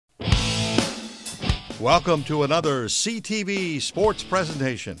Welcome to another CTV Sports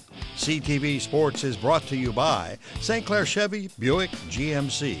presentation. CTV Sports is brought to you by St. Clair Chevy Buick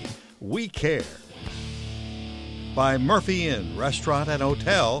GMC. We care. By Murphy Inn Restaurant and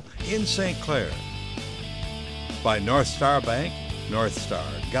Hotel in St. Clair. By North Star Bank, North Star,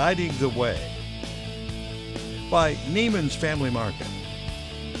 guiding the way. By Neiman's Family Market.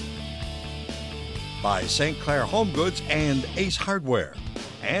 By St. Clair Home Goods and Ace Hardware.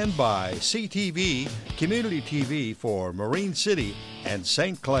 And by CTV, Community TV for Marine City and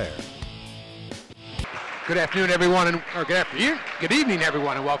St. Clair. Good afternoon, everyone, or good evening,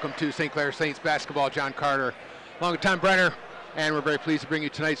 everyone, and welcome to St. Clair Saints basketball. John Carter, along with Tom Brenner, and we're very pleased to bring you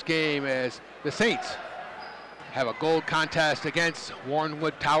tonight's game as the Saints have a gold contest against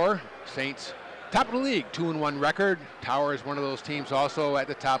Warrenwood Tower. Saints, top of the league, 2-1 record. Tower is one of those teams also at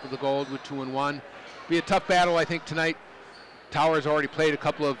the top of the gold with 2-1. Be a tough battle, I think, tonight. Tower has already played a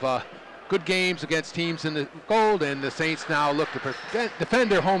couple of good games against teams in the gold, and the Saints now look to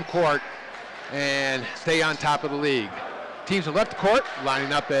defend their home court and stay on top of the league. Teams have left the court,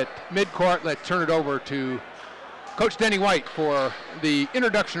 lining up at midcourt. Let's turn it over to Coach Denny White for the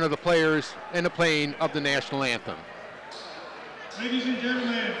introduction of the players and the playing of the national anthem. Ladies and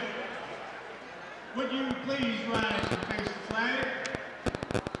gentlemen, would you please rise and face the flag?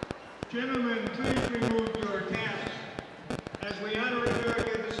 Gentlemen, please remove your caps as we honor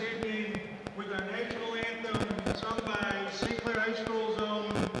America this evening with our national anthem sung by St. Clair High School's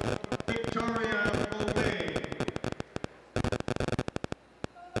own Victoria Bouvet.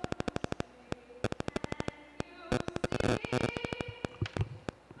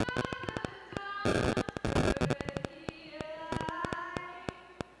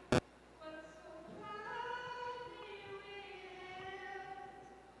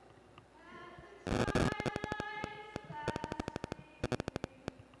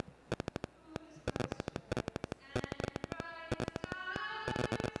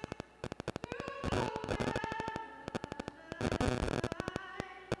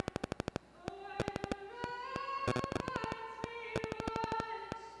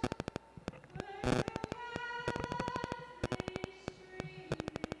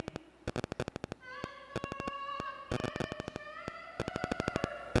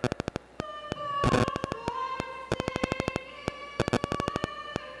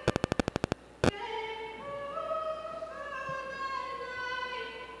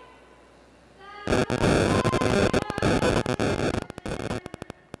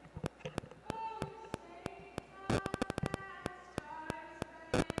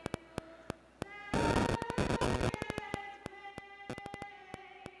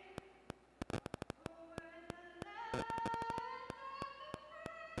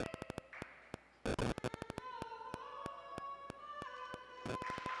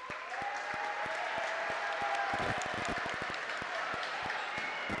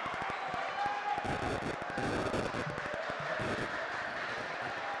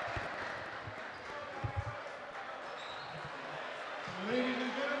 Ladies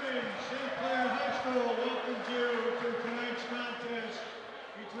and gentlemen, St. Clair High School welcomes you to tonight's contest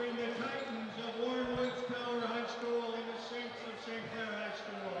between the Titans of Warrenwood Tower High School and the Saints of St. Clair High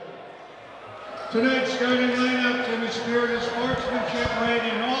School. Tonight's starting lineups in the spirit of sportsmanship read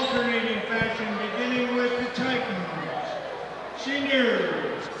in alternating fashion, beginning with the Titans.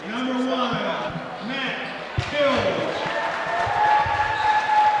 Senior, number 1, Matt Hills.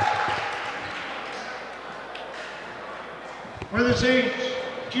 For the Saints,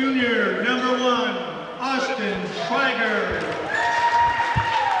 junior, number 1, Austin Schweiger.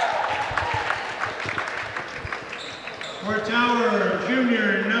 For Tower,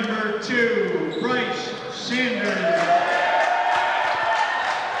 junior, number 2, Bryce Sanders.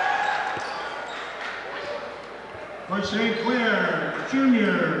 For St. Clair,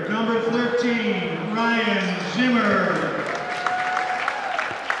 junior, number 13, Ryan Zimmer.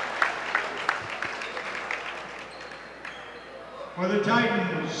 For the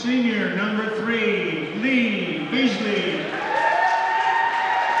Titans, senior, number 3, Lee Beasley.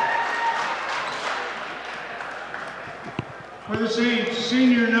 For the Saints,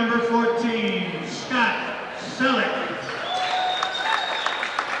 senior, number 14, Scott Selleck.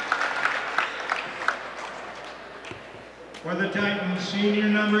 For the Titans, senior,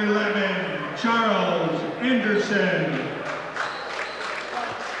 number 11, Charles Anderson.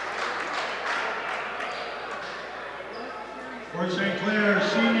 For St. Clair,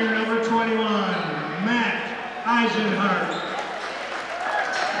 senior number 21, Matt Eisenhart.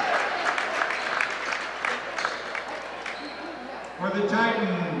 For the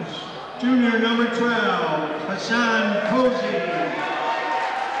Titans, junior number 12, Hassan Posey.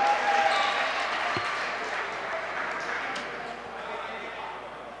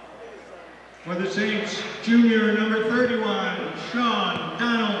 For the Saints, junior number 31, Sean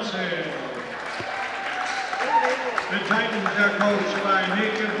Donaldson. The Titans are coached by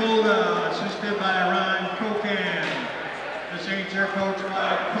Nate Gavola, assisted by Ron Kokan. The Saints are coached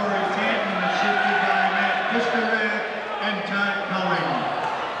by Corey Tanton, assisted by Matt Pisterak and Todd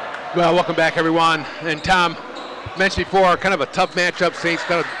Culling. Well, welcome back, everyone. And Tom mentioned before, kind of a tough matchup. Saints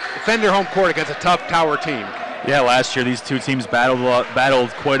got to defend their home court against a tough Tower team. Yeah, last year these two teams battled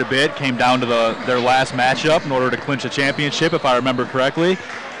quite a bit. Came down to their last matchup in order to clinch a championship, if I remember correctly.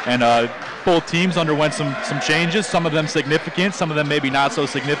 And both teams underwent some changes. Some of them significant, some of them maybe not so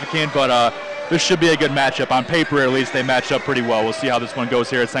significant. But this should be a good matchup. On paper, at least, they match up pretty well. We'll see how this one goes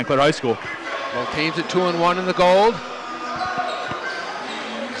here at St. Clair High School. Both teams at 2-1 in the gold.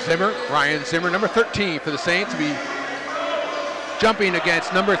 Ryan Zimmer, number 13 for the Saints, to be jumping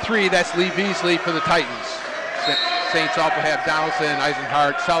against number 3. That's Lee Beasley for the Titans. Saints also have Donaldson,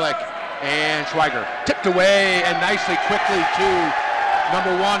 Eisenhart, Selleck, and Schweiger. Tipped away and nicely, quickly to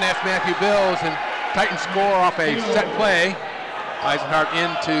number 1. That's Matthew Bills, and Titans score off a set play. Eisenhart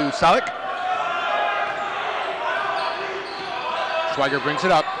into Selleck. Schweiger brings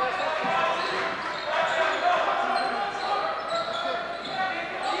it up.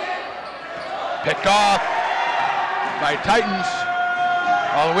 Picked off by Titans.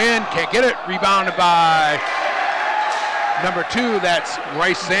 All the way in, can't get it. Rebounded by number 2, that's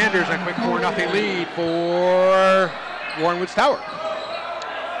Bryce Sanders, and a quick 4-0 lead for Warren Woods Tower.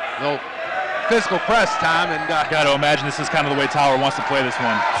 Little physical press, Tom, and got to imagine this is kind of the way Tower wants to play this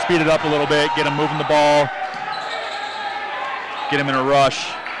one. Speed it up a little bit, get him moving the ball, get him in a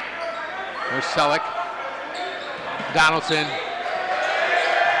rush. There's Selleck, Donaldson.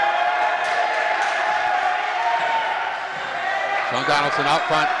 Sean Donaldson out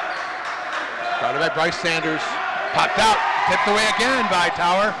front. Guarded by Bryce Sanders. Popped out. Tipped away again by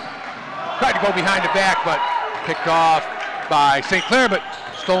Tower. Tried to go behind the back, but picked off by St. Clair, but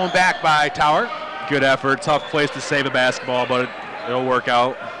stolen back by Tower. Good effort. Tough place to save a basketball, but it'll work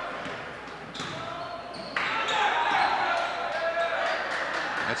out.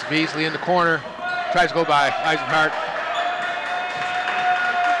 That's Beasley in the corner. Tries to go by Eisenhart.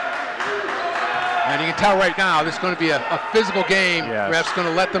 And you can tell right now this is going to be a physical game. Yes. Ref's going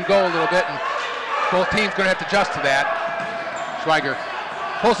to let them go a little bit, and both teams going to have to adjust to that. Schweiger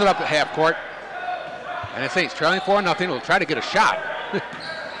pulls it up at half court. And the Saints trailing 4-0. Will try to get a shot.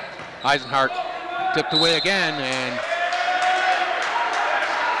 Eisenhart tipped away again, and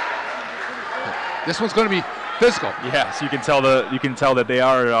this one's going to be physical. Yeah, so you can tell that they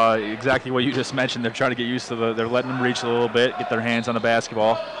are exactly what you just mentioned. They're trying to get used to they're letting them reach a little bit, get their hands on the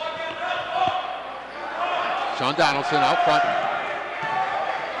basketball. Sean Donaldson out front.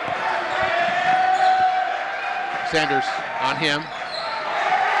 Sanders on him.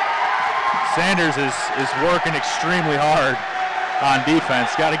 Sanders is working extremely hard on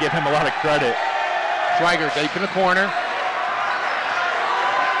defense. Got to give him a lot of credit. Schweiger deep in the corner.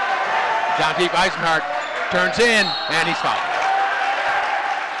 Down deep, Eisenhart turns in, and he's fouled.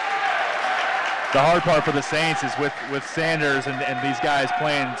 The hard part for the Saints is with Sanders and these guys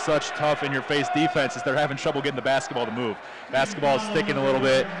playing such tough in-your-face defense is they're having trouble getting the basketball to move. Basketball is sticking a little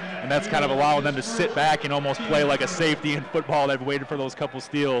bit, and that's kind of allowing them to sit back and almost play like a safety in football. They've waited for those couple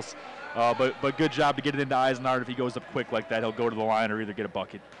steals. But good job to get it into Eisenhart. If he goes up quick like that, he'll go to the line or either get a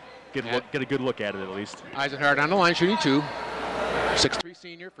bucket. Get a good look at it at least. Eisenhart on the line shooting 2. 6'3"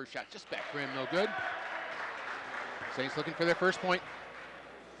 senior. First shot just back rim, no good. Saints looking for their first point.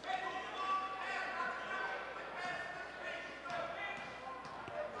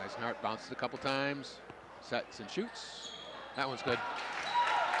 Eisenhart bounces a couple times, sets and shoots. That one's good.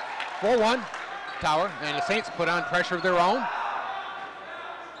 4-1, Tower, and the Saints put on pressure of their own.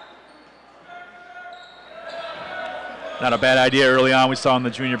 Not a bad idea early on. We saw in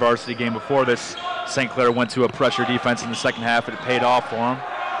the junior varsity game before this, St. Clair went to a pressure defense in the second half, and it paid off for them.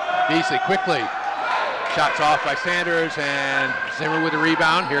 Beasley quickly. Shots off by Sanders, and Zimmer with a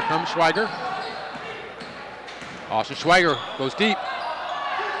rebound. Here comes Schweiger. Austin Schweiger goes deep.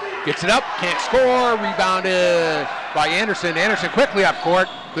 Gets it up, can't score. Rebounded by Anderson. Anderson quickly up court.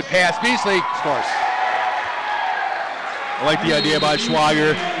 Good pass, Beasley scores. I like the idea by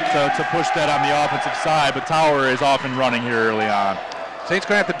Schweiger to push that on the offensive side, but Tower is off and running here early on. Saints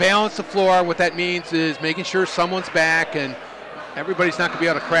going to have to balance the floor. What that means is making sure someone's back, and everybody's not going to be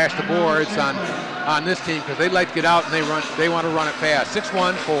able to crash the boards on this team because they like to get out and they want to run it fast.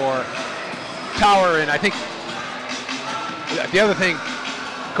 6-1 for Tower, and I think the other thing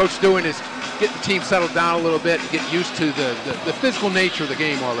Coach doing is get the team settled down a little bit and get used to the physical nature of the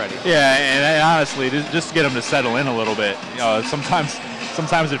game already. Yeah, and honestly, just get them to settle in a little bit. Sometimes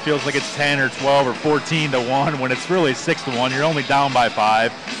Sometimes it feels like it's 10 or 12 or 14 to 1 when it's really 6 to 1. You're only down by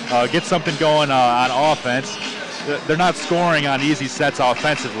 5. Get something going on offense. They're not scoring on easy sets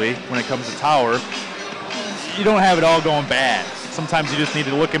offensively when it comes to Tower. You don't have it all going bad. Sometimes you just need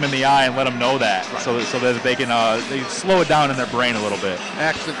to look them in the eye and let them know that, right, so that they can slow it down in their brain a little bit.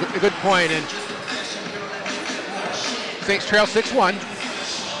 Excellent, a good point. And Saints trail 6-1.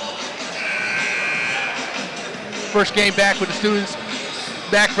 First game back with the students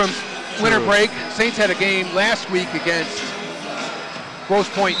back from winter break. Saints had a game last week against Grosse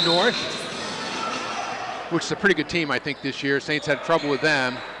Pointe North, which is a pretty good team, I think, this year. Saints had trouble with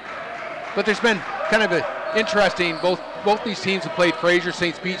them. But there's been kind of an interesting, both these teams have played Fraser.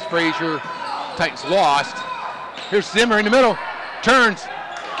 Saints beats Fraser, Titans lost. Here's Zimmer in the middle, turns,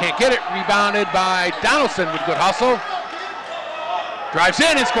 can't get it, rebounded by Donaldson with good hustle. Drives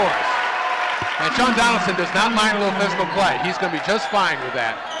in and scores. And Sean Donaldson does not mind a little physical play. He's going to be just fine with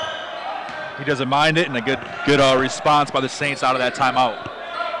that. He doesn't mind it, and a good response by the Saints out of that timeout.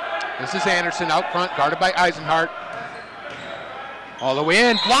 This is Anderson out front, guarded by Eisenhart. All the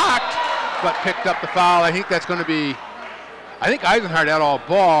way in, blocked, but picked up the foul. I think that's going to be, I think Eisenhart had all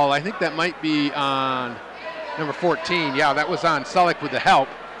ball. I think that might be on number 14. Yeah, that was on Sullick with the help.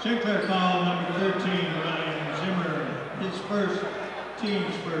 St. Clair foul number 13, Ryan Zimmer, his first,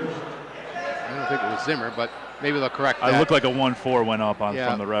 team's first. I don't think it was Zimmer, but maybe they'll correct that. It looked like a 1-4 went up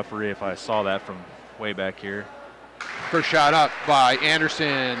from the referee if I saw that from way back here. First shot up by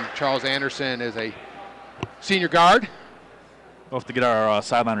Anderson. Charles Anderson is a senior guard. We'll have to get our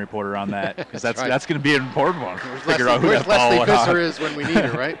sideline reporter on that, because that's going to be an important one. Figure out who that Leslie Visser is when we need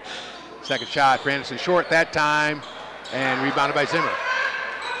her, right? Second shot for Anderson, short that time, and rebounded by Zimmer.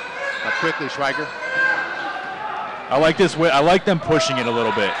 Up quickly, Schweiger. I like this. I like them pushing it a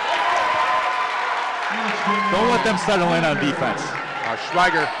little bit. Don't let them settle in on defense.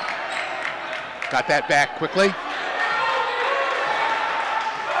 Schweiger got that back quickly.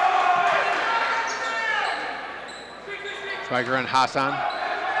 Schweiger on Hassan.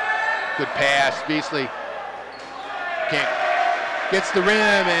 Good pass. Beasley gets the rim,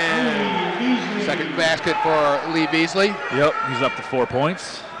 and second basket for Lee Beasley. Yep, he's up to 4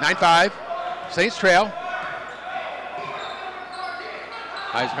 points. 9-5. Saints trail.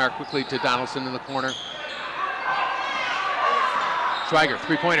 Eisenhart quickly to Donaldson in the corner. Schweiger,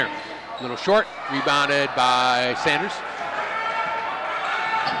 three-pointer. A little short, rebounded by Sanders.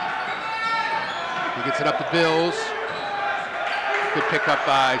 He gets it up to Bills. Good pickup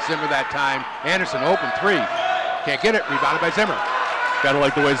by Zimmer that time. Anderson, open three. Can't get it, rebounded by Zimmer. Gotta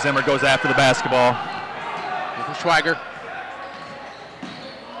like the way Zimmer goes after the basketball. From Schweiger.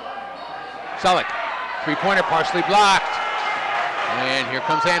 Sullick, three-pointer partially blocked. And here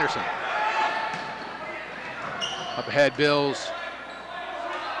comes Anderson. Up ahead, Bills.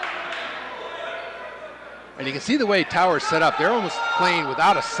 And you can see the way Tower's set up. They're almost playing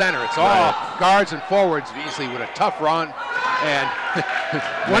without a center. It's all guards and forwards. Beasley with a tough run. And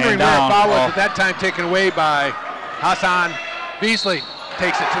wondering where a foul was at that time, taken away by Hassan. Beasley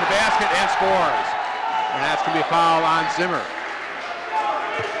takes it to the basket and scores. And that's going to be a foul on Zimmer.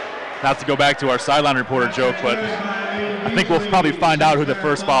 Not to go back to our sideline reporter joke, but I think we'll probably find out who the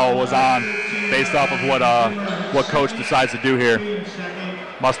first foul was on based off of what coach decides to do here.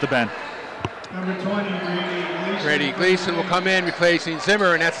 Must have been. Number 20, Brady Gleason will come in replacing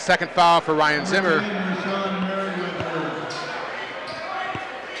Zimmer, and that's the second foul for Ryan Zimmer.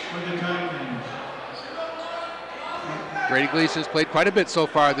 Brady Gleason's played quite a bit so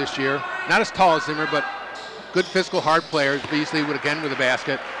far this year. Not as tall as Zimmer, but good physical, hard players. Beasley with a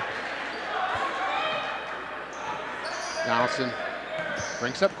basket. Donaldson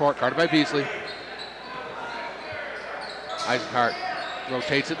brings up court, guarded by Beasley. Eisenhart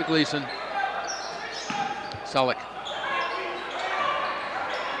rotates it to Gleason. Sullick.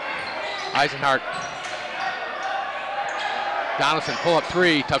 Eisenhart. Donaldson, pull up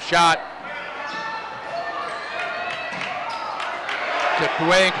three, tough shot. Tipped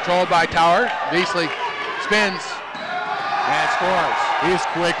away and controlled by Tower. Beasley spins and scores. He's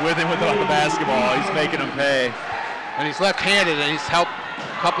quick with him without the basketball. He's making him pay. And he's left-handed, and he's helped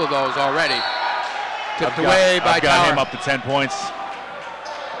a couple of those already. Tipped away by Tower. I've got him up to 10 points.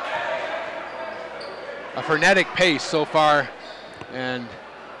 A frenetic pace so far, and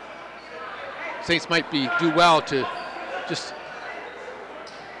Saints might do well to just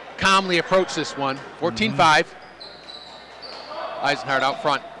calmly approach this one. 14-5. Eisenhart out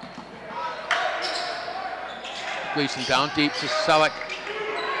front. Gleason down deep to Sullick.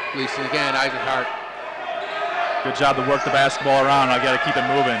 Gleason again, Eisenhart. Good job to work the basketball around. I got to keep it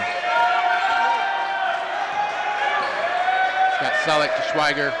moving. Got Selleck to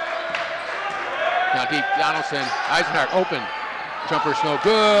Schweiger. Down deep, Donaldson. Eisenhardt open. Jumper's no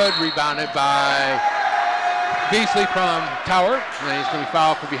good. Rebounded by Beasley from Tower. And then he's going to be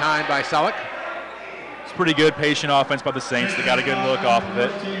fouled from behind by Selleck. It's pretty good, patient offense by the Saints. They got a good look off of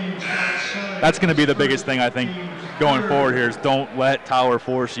it. That's going to be the biggest thing, I think, going forward here is don't let Tower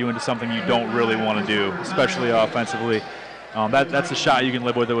force you into something you don't really want to do, especially offensively. That's a shot you can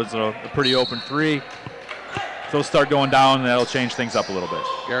live with. It was a pretty open three. If they'll start going down, that'll change things up a little bit.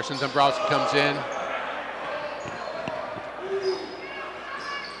 Garrison Dombrowski comes in.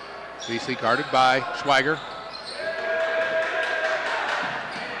 Beasley guarded by Schweiger.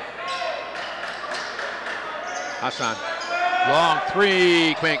 Hassan, long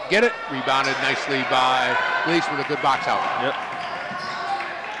three, can't get it. Rebounded nicely by Gleason with a good box out. Yep.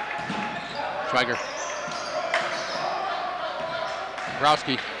 Schweiger.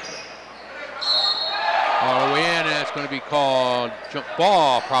 Dombrowski. All the way in, and it's going to be called jump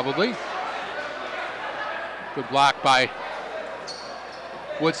ball, probably. Good block by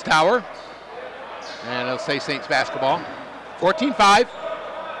Woods Tower. And it'll say Saints basketball. 14-5.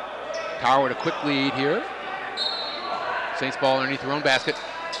 Tower with a quick lead here. Saints ball underneath their own basket.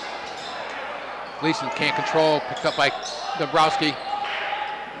 Gleason can't control, picked up by Dombrowski.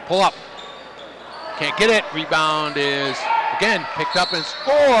 Pull up. Can't get it. Rebound is, again, picked up and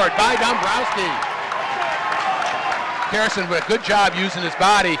scored by Dombrowski. Harrison with a good job using his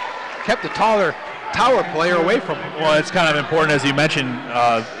body. Kept the taller Tower player away from him. Well, it's kind of important, as you mentioned.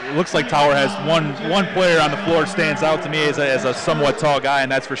 It looks like Tower has one player on the floor stands out to me as a somewhat tall guy,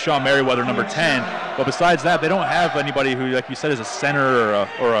 and that's for Sean Merriweather, number 10. But besides that, they don't have anybody who, like you said, is a center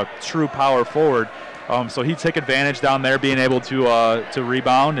or a true power forward. So he took advantage down there, being able to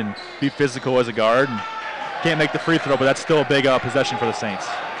rebound and be physical as a guard. And can't make the free throw, but that's still a big possession for the Saints.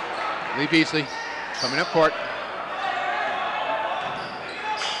 Lee Beasley coming up court.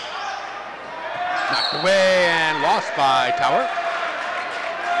 Knocked away and lost by Tower.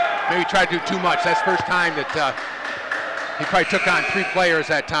 Maybe tried to do too much. That's the first time that he probably took on 3 players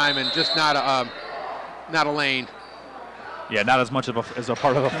that time and just not a lane. Yeah, not as much as a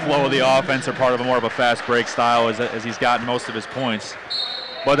part of the flow of the offense or part of more of a fast break style as he's gotten most of his points.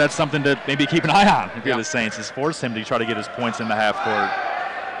 But that's something to maybe keep an eye on if you're the Saints, is force him to try to get his points in the half court.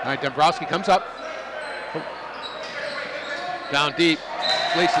 All right, Dombrowski comes up. Down deep.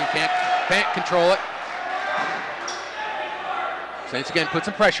 Gleason can't control it. Saints again put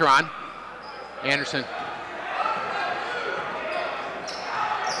some pressure on. Anderson.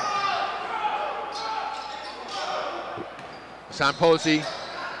 Hassan Posey.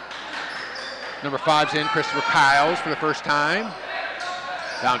 Number 5's in, Christopher Kyles for the first time.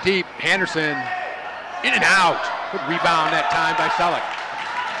 Down deep, Anderson in and out. Good rebound that time by Selleck.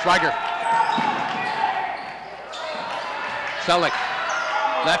 Schweiger. Selleck,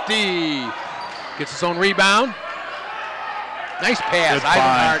 lefty, gets his own rebound. Nice pass,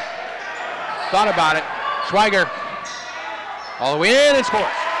 Eisenhardt. Thought about it. Schweiger, all the way in and scores.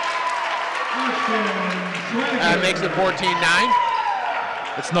 That makes it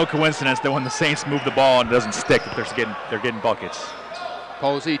 14-9. It's no coincidence that when the Saints move the ball and it doesn't stick, that they're getting buckets.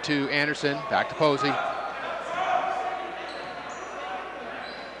 Posey to Anderson, back to Posey.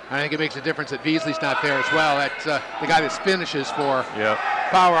 I think it makes a difference that Beasley's not there as well. That's the guy that finishes for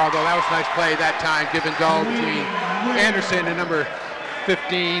Power, although that was a nice play that time. Give and go between Anderson and number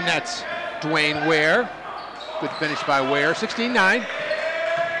 15. That's Dwayne Ware. Good finish by Ware. 16-9.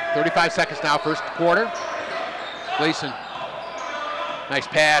 35 seconds now, first quarter. Gleason. Nice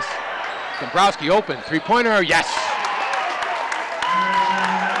pass. Dombrowski open. Three-pointer, yes.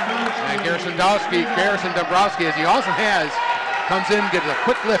 And Garrison Dombrowski, as he also has, comes in, gives a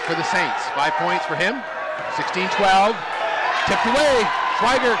quick lift for the Saints. 5 points for him. 16-12. Tipped away.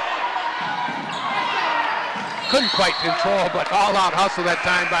 Schweiger. Couldn't quite control, but all-out hustle that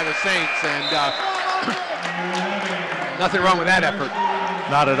time by the Saints. And nothing wrong with that effort.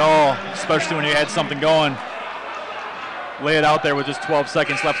 Not at all, especially when you had something going. Lay it out there with just 12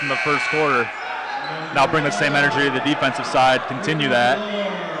 seconds left in the first quarter. Now bring the same energy to the defensive side, continue that.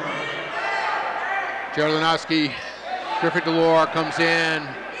 Jarolinowski, Griffith Delore comes in.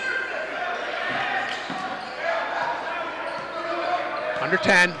 Under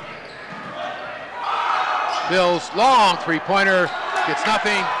 10. Bills, long three-pointer, gets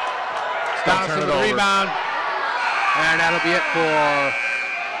nothing. Donaldson with the rebound. And that'll be it for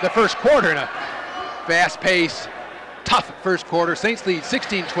the first quarter in a fast-paced, tough first quarter. Saints lead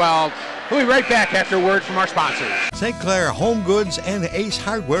 16-12. We'll be right back after a word from our sponsors. St. Clair Home Goods and Ace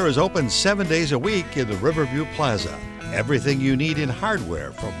Hardware is open 7 days a week in the Riverview Plaza. Everything you need in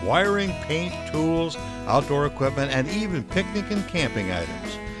hardware, from wiring, paint, tools, outdoor equipment, and even picnic and camping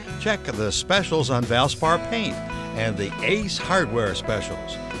items. Check the specials on Valspar Paint and the Ace Hardware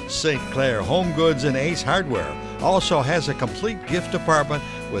specials. St. Clair Home Goods and Ace Hardware also has a complete gift department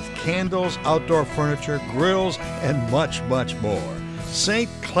with candles, outdoor furniture, grills, and much, much more. St.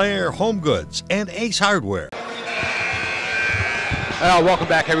 Clair Home Goods and Ace Hardware. Welcome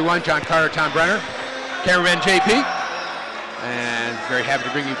back, everyone. John Carter, Tom Brenner, cameraman JP, and very happy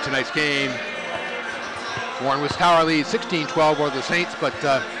to bring you tonight's game. Warren Woods Tower leads 16-12 over the Saints, but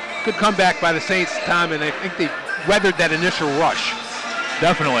good comeback by the Saints, Tom, and I think they weathered that initial rush.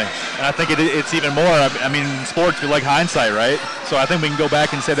 Definitely, and I think it's even more. I mean, in sports, we like hindsight, right? So I think we can go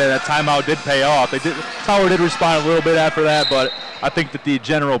back and say that timeout did pay off. Tower did respond a little bit after that, but I think that the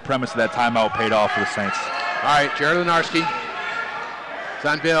general premise of that timeout paid off for the Saints. All right, Jared Lenarski,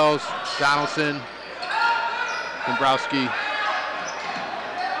 Zonbills, Donaldson, Dombrowski,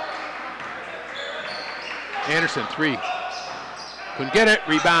 Anderson, three. Couldn't get it.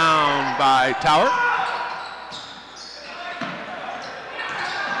 Rebound by Tower.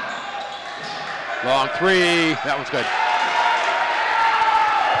 Long three. That one's good.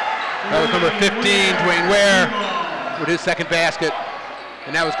 That was number 15, Dwayne Ware, with his second basket.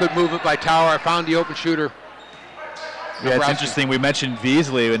 And that was good movement by Tower. I found the open shooter. Yeah, it's interesting. We mentioned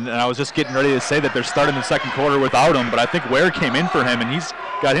Beasley, and I was just getting ready to say that they're starting the second quarter without him, but I think Ware came in for him, and he's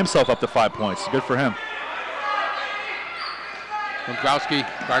got himself up to 5 points. Good for him. Dombrowski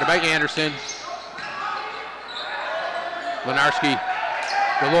guarded by Anderson. Lenarski,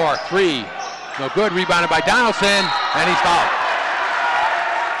 Delore, three. No good, rebounded by Donaldson, and he's fouled.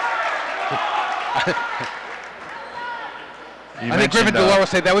 I think Griffin Delore will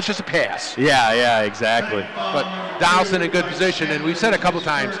say that was just a pass. Yeah, exactly. But Donaldson in good position, and we've said a couple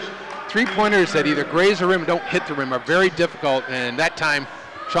times, three-pointers that either graze the rim or don't hit the rim are very difficult, and that time,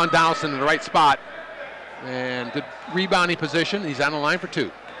 Sean Donaldson in the right spot, and good rebounding position. He's on the line for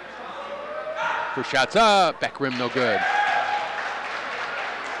two. First shot's up, back rim no good.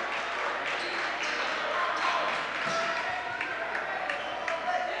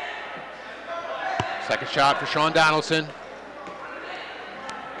 Second shot for Sean Donaldson.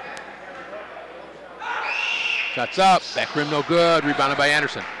 Shots up, back rim no good, rebounded by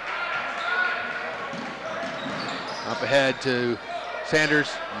Anderson. Up ahead to Sanders,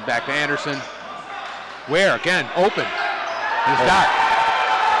 and back to Anderson. Ware again, open. He's got.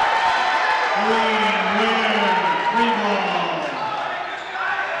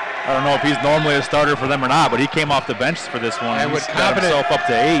 I don't know if he's normally a starter for them or not, but he came off the bench for this one. And he's got himself up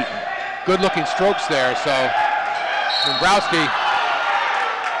to 8. Good looking strokes there, so Dombrowski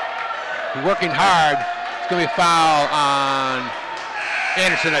working hard. It's going to be a foul on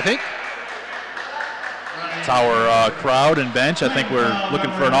Anderson, I think. It's our crowd and bench. I think we're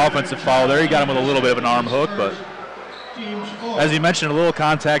looking for an offensive foul there. He got him with a little bit of an arm hook, but as you mentioned, a little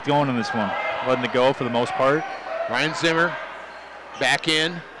contact going in this one. Letting it go for the most part. Ryan Zimmer back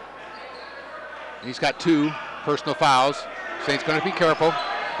in. He's got 2 personal fouls. Saints going to be careful.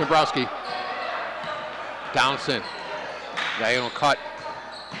 Dombrowski. Donaldson. Diagonal cut.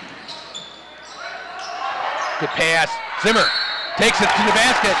 Good pass. Zimmer takes it to the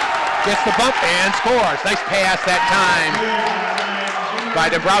basket. Gets the bump and scores. Nice pass that time by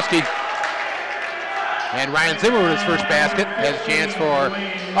Dombrowski. And Ryan Zimmer with his first basket has a chance for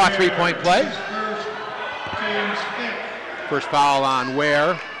a 3-point play. First foul on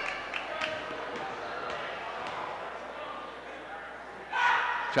Ware.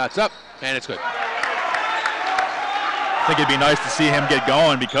 Shots up, and it's good. I think it'd be nice to see him get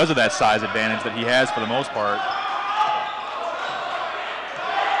going because of that size advantage that he has for the most part.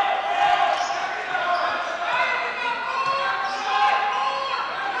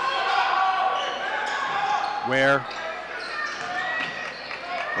 Ware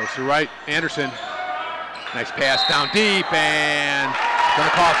goes to right, Anderson. Nice pass down deep, and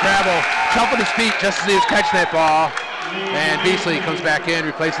gonna call travel. Jump with his feet just as he was catching that ball. And Beasley comes back in,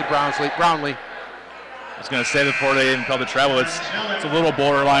 replaces Brownlee. I was going to say before they even call the travel, it's a little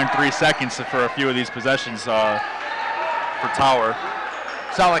borderline 3 seconds for a few of these possessions for Tower.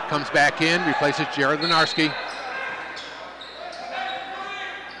 Selleck comes back in, replaces Jared Lenarski.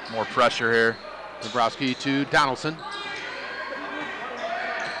 More pressure here. Dombrowski to Donaldson.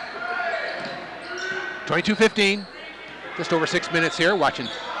 22-15, just over 6 minutes here, watching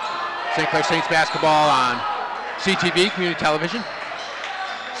St. Clair Saints basketball on CTV, community television.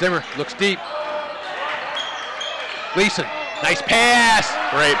 Zimmer looks deep. Gleason, nice pass.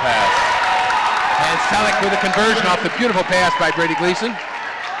 Great pass. And Selleck with a conversion off the beautiful pass by Brady Gleason.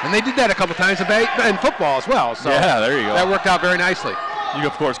 And they did that a couple times in football as well. So yeah, there you go. That worked out very nicely. You,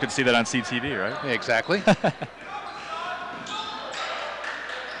 of course, could see that on CTV, right? Yeah, exactly.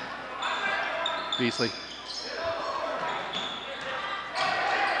 Beasley.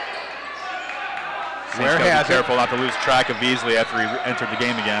 Clair has be careful not to lose track of Beasley after he entered the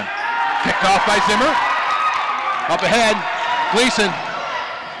game again. Picked off by Zimmer. Up ahead, Gleason.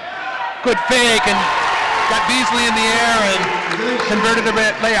 Good fake and got Beasley in the air and converted a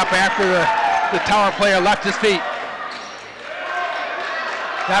layup after the Tower player left his feet.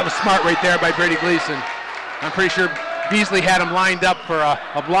 That was smart right there by Brady Gleason. I'm pretty sure Beasley had him lined up for a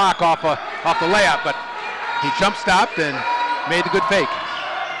block off the layup, but he jump stopped and made the good fake.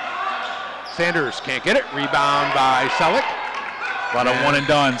 Sanders can't get it. Rebound by Selleck. A lot of one and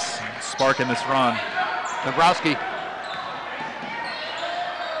dones sparking this run. Dombrowski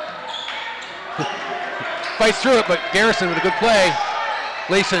fights through it, but Garrison with a good play.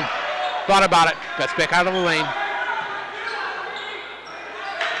 Gleason thought about it, got back out of the lane.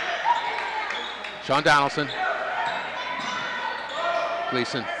 Sean Donaldson.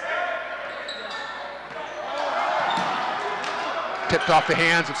 Gleason. Tipped off the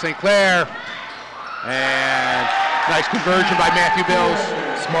hands of St. Clair. And nice conversion by Matthew Bills.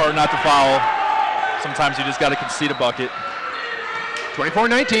 Smart not to foul. Sometimes you just got to concede a bucket.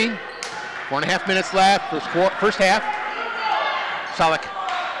 24-19. 4.5 minutes left, first half. Selleck.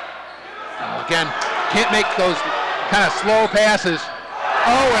 Again, can't make those kind of slow passes.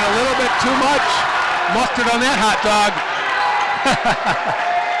 Oh, and a little bit too much mustard on that hot dog.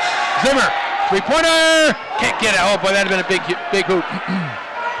 Zimmer, three-pointer. Can't get it. Oh, boy, that would have been a big hoop.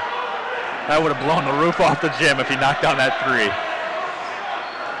 That would have blown the roof off the gym if he knocked down that three.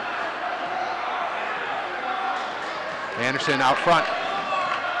 Anderson out front.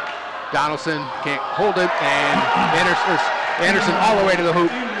 Donaldson can't hold it, and Anderson all the way to the hoop.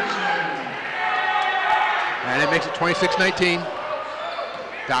 And it makes it 26-19.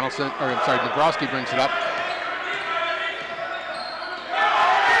 Dombrowski brings it up.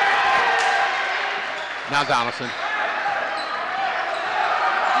 Now Donaldson.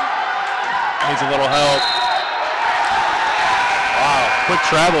 Needs a little help. Wow, quick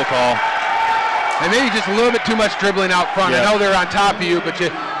travel call. And maybe just a little bit too much dribbling out front. Yeah. I know they're on top of you, but you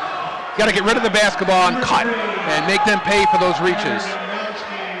got to get rid of the basketball and cut and make them pay for those reaches.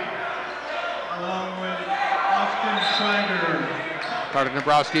 Along with Austin Schweiger. Carter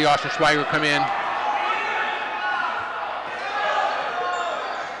Dombrowski, Austin Schweiger come in.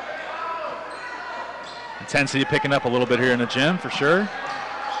 Intensity picking up a little bit here in the gym for sure.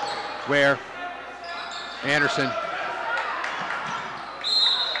 Where Anderson.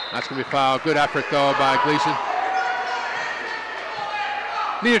 That's going to be fouled. Good effort, though, by Gleason.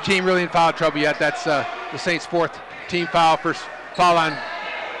 Neither team really in foul trouble yet. That's the Saints' fourth team foul. First foul on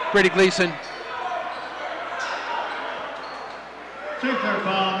Brady Gleason. St. Clair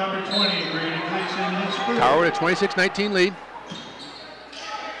foul number 20, Brady Gleason. His first. Tower with a 26-19 lead.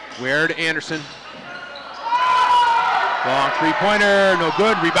 Ware to Anderson. Long three-pointer, no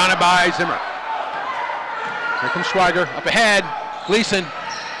good. Rebounded by Zimmer. Here comes Schweiger, up ahead. Gleason,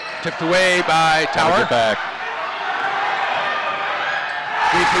 tipped away by Tower. Get back.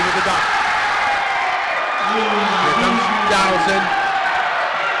 Gleason with the dunk. Here comes Donaldson.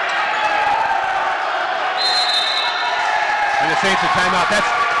 And the Saints are timeout.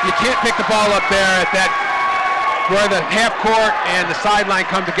 You can't pick the ball up there at that, where the half court and the sideline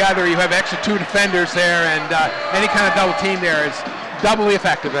come together. You have extra two defenders there, and any kind of double team there is doubly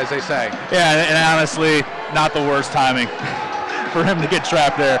effective, as they say. Yeah, and honestly, not the worst timing for him to get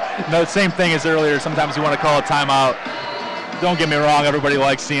trapped there. No, same thing as earlier. Sometimes you want to call a timeout. Don't get me wrong, everybody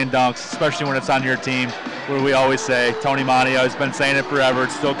likes seeing dunks, especially when it's on your team. What do we always say? Tony Monty has been saying it forever.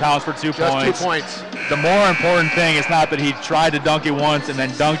 It still counts for 2 points. Just 2 points. The more important thing is not that he tried to dunk it once and then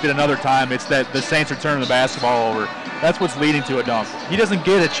dunked it another time. It's that the Saints are turning the basketball over. That's what's leading to a dunk. He doesn't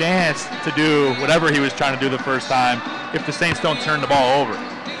get a chance to do whatever he was trying to do the first time if the Saints don't turn the ball over.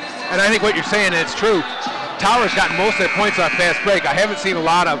 And I think what you're saying, it's true. Tower's gotten most of their points off fast break. I haven't seen a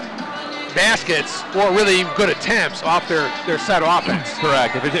lot of baskets or really even good attempts off their set offense.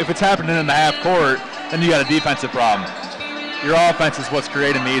 Correct. If it's happening in the half court, then you got a defensive problem. Your offense is what's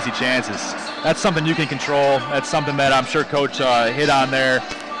creating the easy chances. That's something you can control. That's something that I'm sure Coach hit on there.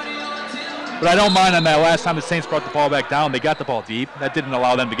 But I don't mind on that last time the Saints brought the ball back down. They got the ball deep. That didn't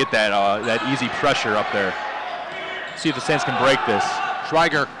allow them to get that easy pressure up there. See if the Saints can break this.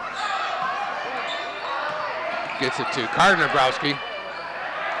 Schweiger gets it to Carter Dombrowski.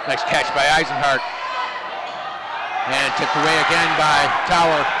 Nice catch by Eisenhart. And tipped away again by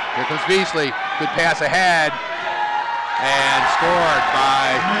Tower. Here comes Beasley. Good pass ahead. And scored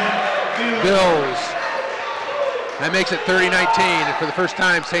by Bills. That makes it 30-19, and for the first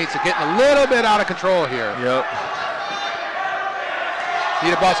time, Saints are getting a little bit out of control here. Yep.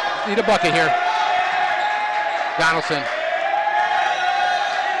 Need a bucket here. Donaldson.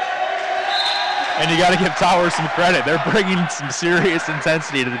 And you got to give Towers some credit. They're bringing some serious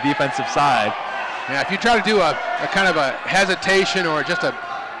intensity to the defensive side. Yeah, if you try to do a kind of a hesitation or just a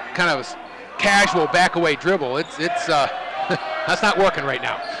kind of a casual back-away dribble, it's that's not working right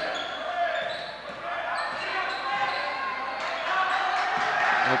now.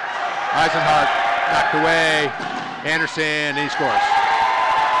 Eisenhart knocked away. Anderson, and he scores.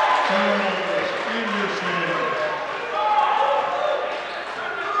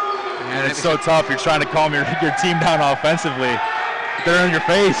 And it's so tough. You're trying to calm your team down offensively. They're in your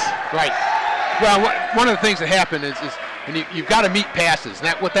face. Right. Well, one of the things that happen is you've got to meet passes. And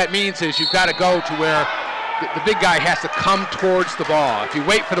what that means is you've got to go to where the big guy has to come towards the ball. If you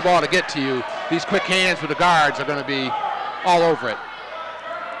wait for the ball to get to you, these quick hands with the guards are going to be all over it.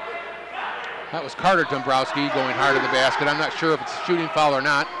 That was Carter Dombrowski going hard in the basket. I'm not sure if it's a shooting foul or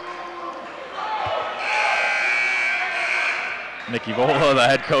not. Nicky Vola, the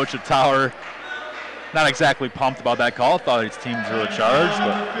head coach of Tower, not exactly pumped about that call. Thought his team's really charged,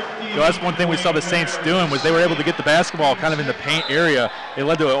 but that's one thing we saw the Saints doing was they were able to get the basketball kind of in the paint area. It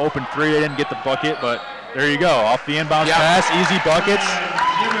led to an open three. They didn't get the bucket, but there you go. Off the inbound pass, easy buckets.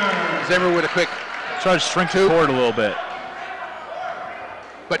 Zimmer with a quick try to shrink the court a little bit.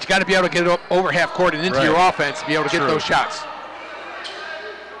 But you got to be able to get it over half court and into your offense to be able to get those shots.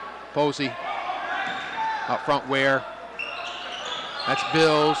 Posey out front, Ware. That's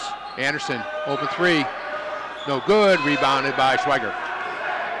Bills. Anderson, open three. No good. Rebounded by Schweiger.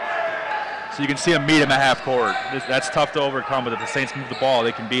 So you can see him meet him at half court. That's tough to overcome, but if the Saints move the ball,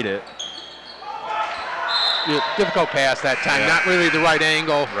 they can beat it. Difficult pass that time. Not really the right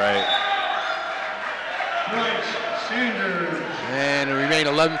angle. Right. And it remained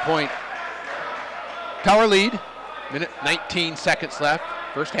 11-point Tower lead. Minute 19 seconds left.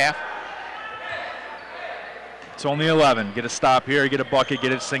 First half. It's only 11. Get a stop here, get a bucket,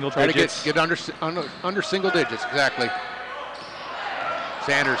 get it single digits. Get under single digits, exactly.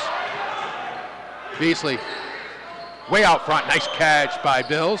 Sanders. Beasley. Way out front. Nice catch by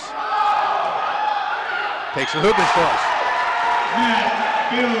Bills. Takes the hoop and scores.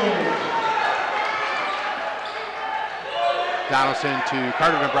 Donaldson to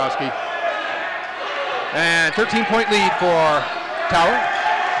Carter Dombrowski. And 13-point lead for Tower.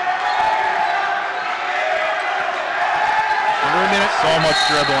 Under a minute. So much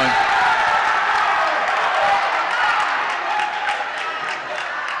dribbling.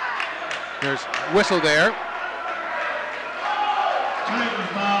 There's whistle there. Titan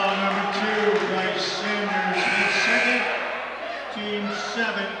foul number 2, Bryce Sanders. His second, team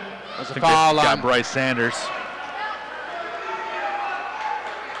 7. That's a foul on Bryce Sanders.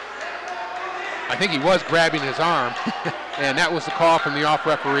 I think he was grabbing his arm, and that was the call from the off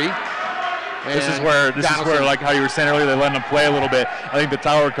referee. This is where, like how you were saying earlier, they let them play a little bit. I think the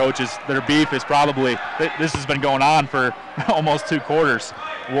Tower coaches, their beef is probably, this has been going on for almost 2 quarters.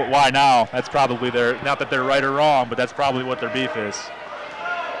 Why now? That's probably not that they're right or wrong, but that's probably what their beef is.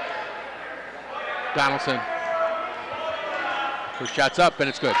 Donaldson. First shot's up, and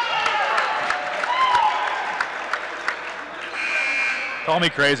it's good. Call me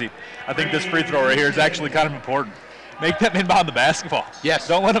crazy. I think this free throw right here is actually kind of important. Make them inbound the basketball. Yes.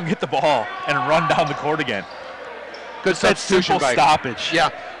 Don't let them get the ball and run down the court again. Good substitution by stoppage. Yeah,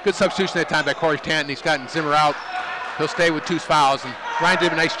 good substitution that time by Corey Tanton. He's gotten Zimmer out. He'll stay with 2 fouls, and Ryan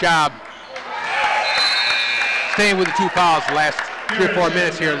did a nice job staying with the 2 fouls the last 3 or 4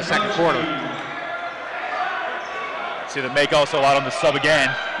 minutes here in the second quarter. See the make also allowed them to sub again,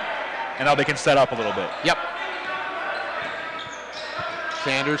 and now they can set up a little bit. Yep.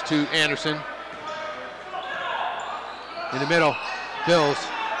 Sanders to Anderson. In the middle, Bills.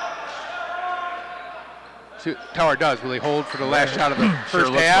 See what Tower does. Will they hold for the last shot of the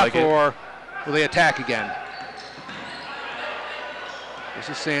first half, or will they attack again? This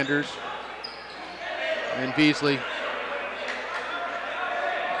is Sanders. And then Beasley.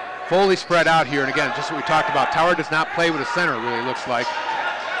 Fully spread out here, and again, just what we talked about. Tower does not play with a center, it really looks like.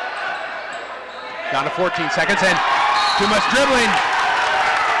 Down to 14 seconds, and too much dribbling.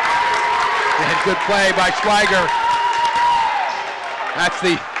 And good play by Schweiger. That's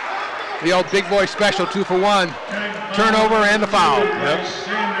the old big boy special, 2 for 1. Turnover and the foul. Yep.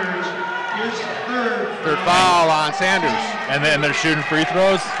 Third foul on Sanders. And then they're shooting free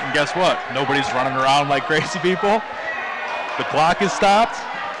throws, and guess what? Nobody's running around like crazy people. The clock is stopped.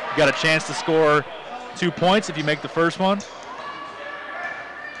 You got a chance to score 2 points if you make the first one.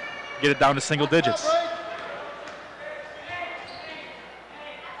 Get it down to single digits.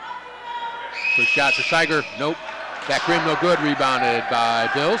 First shot for Steiger. Nope. Back rim, no good. Rebounded by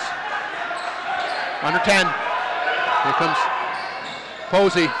Bills. Under 10. Here comes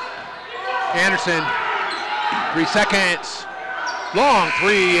Posey. Anderson. 3 seconds. Long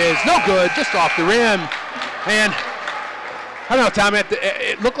three is no good, just off the rim. And I don't know, Tom,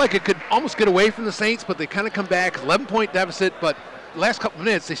 it looked like it could almost get away from the Saints, but they kind of come back, 11-point deficit, but the last couple of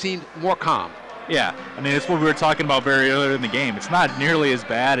minutes they seemed more calm. Yeah, I mean, it's what we were talking about very early in the game. It's not nearly as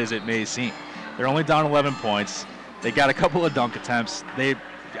bad as it may seem. They're only down 11 points. They got a couple of dunk attempts.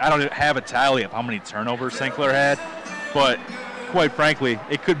 I don't have a tally of how many turnovers St. Clair had, but quite frankly,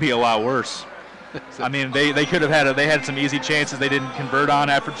 it could be a lot worse. I mean, they could have they had some easy chances they didn't convert on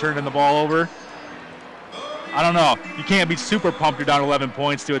after turning the ball over. I don't know. You can't be super pumped you're down 11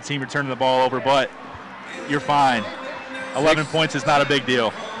 points to a team returning the ball over, but you're fine. 11 points is not a big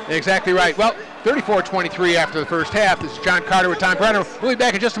deal. Exactly right. Well, 34-23 after the first half. This is John Carter with Tom Brenner. We'll be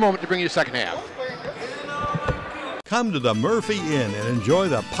back in just a moment to bring you the second half. Come to the Murphy Inn and enjoy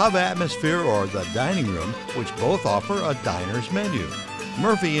the pub atmosphere or the dining room, which both offer a diner's menu.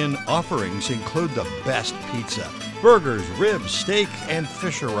 Murphy Inn offerings include the best pizza, burgers, ribs, steak, and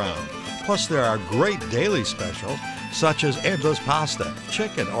fish around. Plus, there are great daily specials such as endless pasta,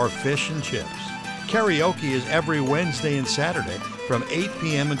 chicken, or fish and chips. Karaoke is every Wednesday and Saturday from 8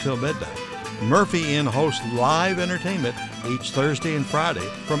 p.m. until midnight. Murphy Inn hosts live entertainment each Thursday and Friday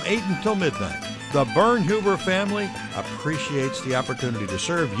from 8 until midnight. The Bernhuber family appreciates the opportunity to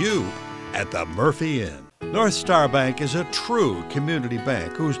serve you at the Murphy Inn. North Star Bank is a true community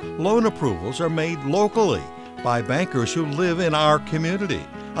bank whose loan approvals are made locally by bankers who live in our community,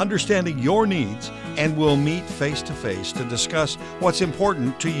 understanding your needs, and will meet face-to-face to discuss what's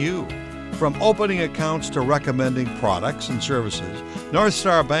important to you. From opening accounts to recommending products and services, North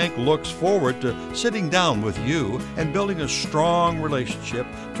Star Bank looks forward to sitting down with you and building a strong relationship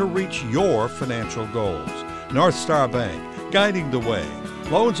to reach your financial goals. North Star Bank, guiding the way.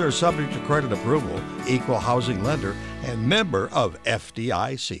 Loans are subject to credit approval, equal housing lender, and member of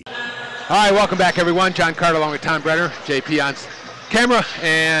FDIC. All right, welcome back, everyone. John Carter along with Tom Brenner, JP on camera.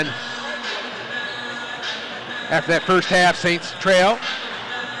 And after that first half, Saints trail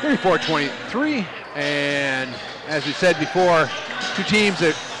 34-23. And as we said before, two teams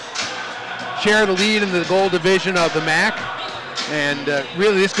that share the lead in the gold division of the MAC. And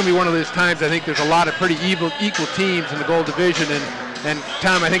really, this is going to be one of those times I think there's a lot of pretty equal teams in the gold division. And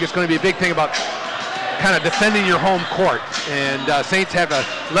Tom, I think it's going to be a big thing about kind of defending your home court. And Saints have a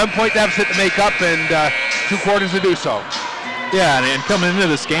 11-point deficit to make up and 2 quarters to do so. Yeah, and coming into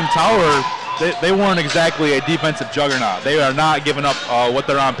this game, Tower, they weren't exactly a defensive juggernaut. They are not giving up what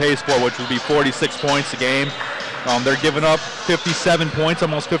they're on pace for, which would be 46 points a game. They're giving up 57 points,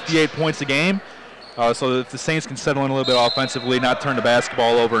 almost 58 points a game. So if the Saints can settle in a little bit offensively, not turn the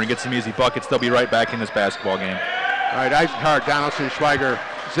basketball over and get some easy buckets, they'll be right back in this basketball game. All right, Eisenhart, Donaldson, Schweiger,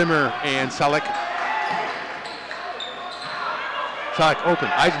 Zimmer, and Selleck. Selleck open,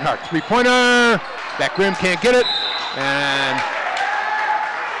 Eisenhart, three-pointer. Back rim, can't get it. And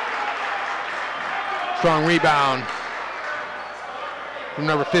strong rebound from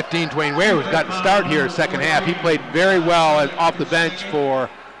number 15, Dwayne Ware, who's got to start here second half. He played very well off the bench for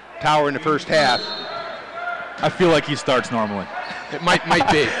Tower in the first half. I feel like he starts normally. It might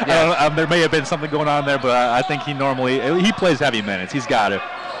be. Yeah. There may have been something going on there, but I think he plays heavy minutes. He's got it.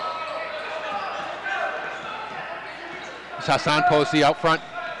 It's Hassan Posey out front.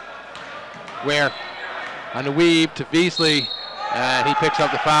 Ware on the weave to Beasley, and he picks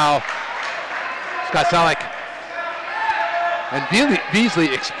up the foul. Scott Selleck. And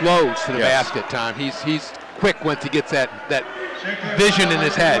Beasley explodes to the basket, Tom. He's quick once he gets that vision in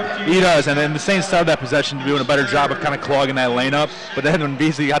his head. He does, and then the Saints started that possession doing a better job of kind of clogging that lane up. But then when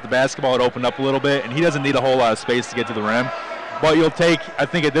Beasley got the basketball, it opened up a little bit, and he doesn't need a whole lot of space to get to the rim. But I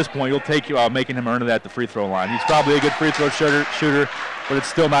think at this point, you'll take making him earn it at the free throw line. He's probably a good free throw shooter, but it's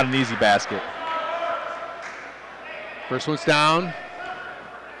still not an easy basket. First one's down.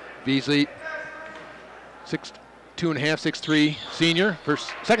 Beasley, 6'2.5", 6'3", senior.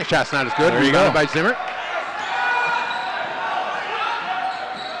 Second shot's not as good. There you go. By Zimmer.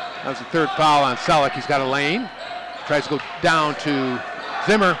 That was the third foul on Selleck. He's got a lane. Tries to go down to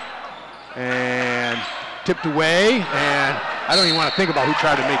Zimmer. And tipped away. And I don't even want to think about who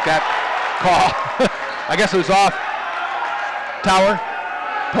tried to make that call. I guess it was off Tower.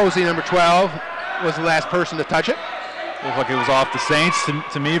 Posey, number 12, was the last person to touch it. Looked like it was off the Saints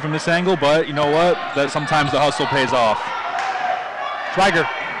to me from this angle, but you know what? That sometimes the hustle pays off. Schweiger.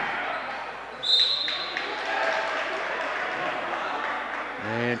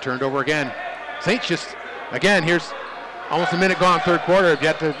 And turned over again. Saints just, again, here's almost a minute gone, third quarter, have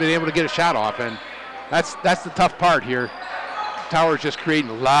yet to be able to get a shot off, and that's the tough part here. Tower's just creating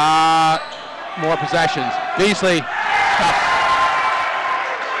a lot more possessions. Beasley, tough.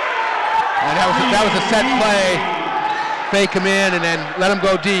 And that was a set play. Fake him in and then let him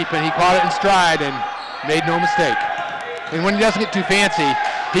go deep, and he caught it in stride and made no mistake. And when he doesn't get too fancy,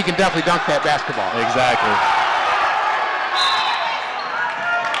 he can definitely dunk that basketball. Exactly.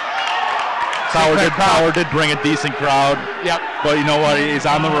 Tower did bring a decent crowd. Yep. But you know what? He's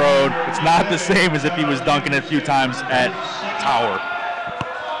on the road. It's not the same as if he was dunking it a few times at Tower.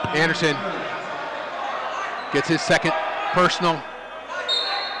 Anderson gets his second personal.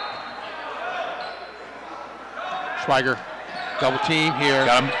 Schweiger, double team here.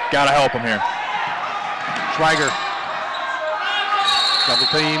 Gotta help him here. Schweiger, double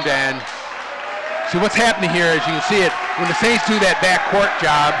teamed, and see what's happening here, as you can see it, when the Saints do that backcourt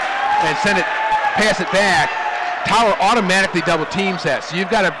job and pass it back, Tower automatically double teams that. So you've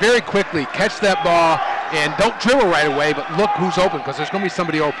got to very quickly catch that ball and don't dribble right away, but look who's open, because there's going to be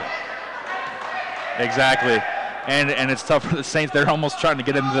somebody open. Exactly. And it's tough for the Saints. They're almost trying to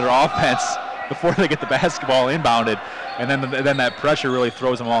get into their offense before they get the basketball inbounded, and then that pressure really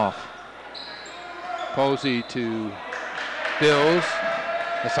throws them off. Posey to Bills.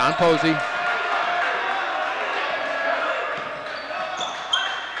 Hassan Posey.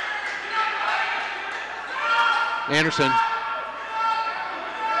 Anderson.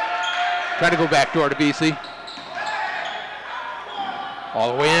 Try to go back door to Beasley.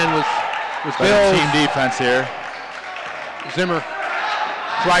 All the way in was Bills. Team defense here. Zimmer.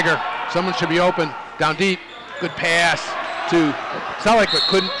 Schweiger. Someone should be open. Down deep. Good pass to Selleck, but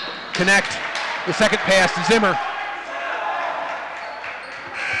couldn't connect. The second pass to Zimmer.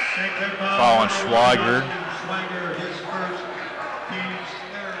 Foul on Schweiger. Schweiger, his first, team's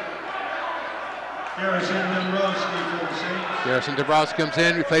third. Garrison Dombrowski for the Saints. Garrison Dombrowski comes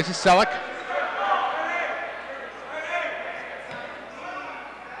in, replaces Selleck.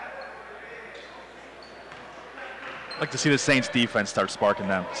 I'd like to see the Saints defense start sparking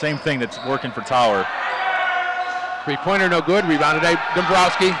them. Same thing that's working for Tower. Three-pointer no good, rebounded by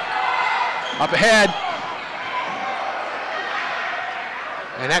Dombrowski. Up ahead.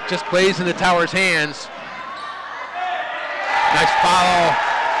 And that just plays into Tower's hands. Nice foul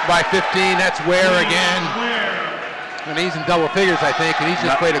by 15, that's Ware again. And he's in double figures, I think, and he's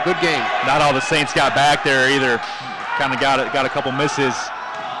just played a good game. Not all the Saints got back there either. Kind of got a couple misses,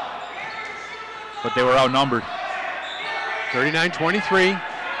 but they were outnumbered. 39-23,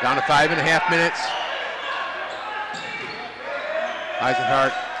 down to 5.5 minutes.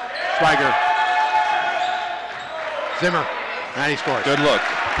 Eisenhart, Schweiger, Zimmer, and he scores. Good look.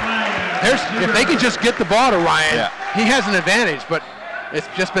 If they can just get the ball to Ryan, yeah, he has an advantage, but it's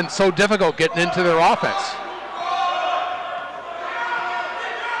just been so difficult getting into their offense.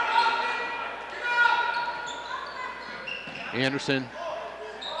 Anderson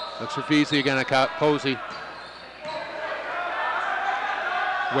looks for Beasley again, Posey.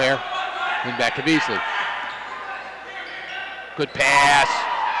 Ware, then back to Beasley. Good pass.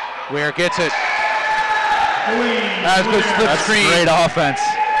 Ware gets it. That was good slip screen. Great offense.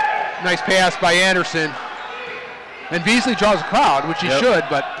 Nice pass by Anderson. And Beasley draws a crowd, which he should,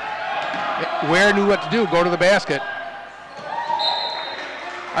 but Ware knew what to do, go to the basket.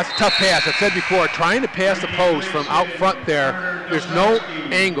 That's a tough pass. I've said before, trying to pass the post from out front there's no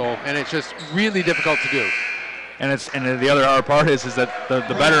angle, and it's just really difficult to do. And the other hard part is that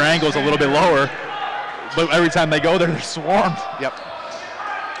the better angle is a little bit lower, but every time they go there, they're swarmed. Yep.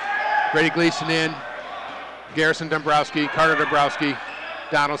 Grady Gleason in, Garrison Dombrowski, Carter Dombrowski,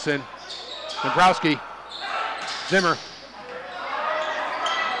 Donaldson, Dombrowski, Zimmer,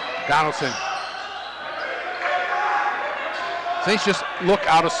 Donaldson. Saints just look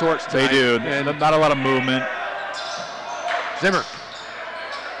out of sorts tonight. They do, and not a lot of movement. Zimmer,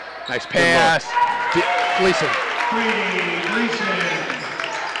 nice pass, Gleason.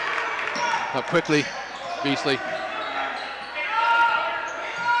 Up quickly, Beasley.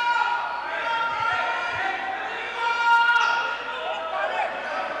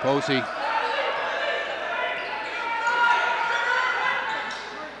 Posey.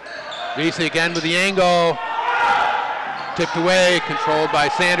 Beasley again with the angle. Tipped away, controlled by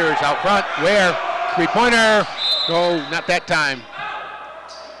Sanders out front. Ware, three-pointer. No, not that time.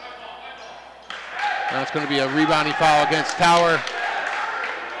 Now it's going to be a rebounding foul against Tower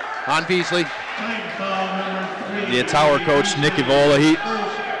on Beasley. The Tower coach, Nick Evola,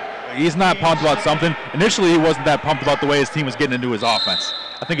 he's not pumped about something. Initially, he wasn't that pumped about the way his team was getting into his offense.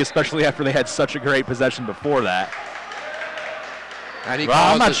 I think especially after they had such a great possession before that. And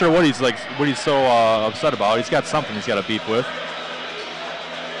I'm not sure what he's so upset about. He's got something he's got to beef with.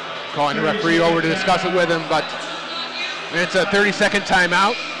 Calling the referee over to discuss it with him, but it's a 30-second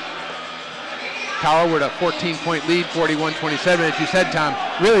timeout. Tower with a 14-point lead, 41-27. As you said, Tom,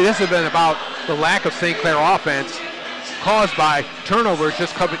 really this has been about the lack of St. Clair offense caused by turnovers,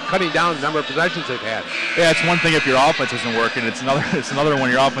 just cutting down the number of possessions they've had. Yeah, it's one thing if your offense isn't working. It's another when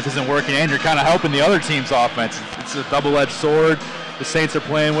your offense isn't working and you're kind of helping the other team's offense. It's a double-edged sword the Saints are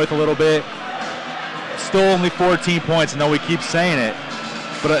playing with a little bit. Still only 14 points. I know we keep saying it,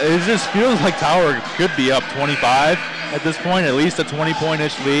 but it just feels like Tower could be up 25 at this point, at least a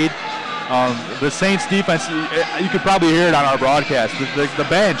 20-point-ish lead. The Saints defense, you could probably hear it on our broadcast. The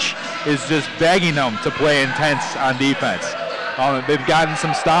bench is just begging them to play intense on defense. They've gotten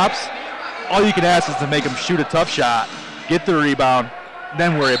some stops. All you can ask is to make them shoot a tough shot, get the rebound,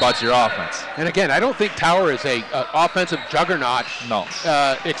 then worry about your offense. And again, I don't think Tower is a offensive juggernaut. No.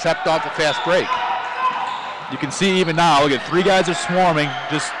 Except off the fast break. You can see even now, look at 3 guys are swarming.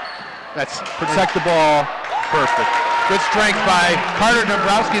 Just protect the ball. Perfect. Good strength by Carter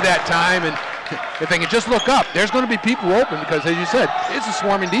Dombrowski that time, and if they can just look up, there's going to be people open because, as you said, it's a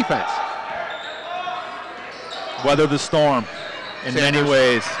swarming defense. Weather the storm in many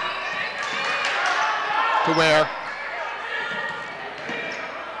ways. To where?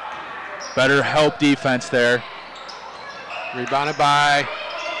 Better help defense there. Rebounded by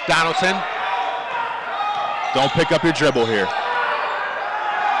Donaldson. Don't pick up your dribble here.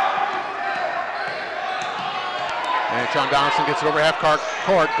 And Sean Donaldson gets it over half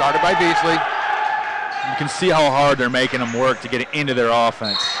court, guarded by Beasley. You can see how hard they're making them work to get into their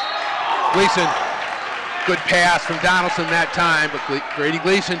offense. Gleason, good pass from Donaldson that time, but Grady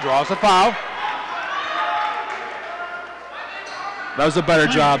Gleason draws a foul. That was a better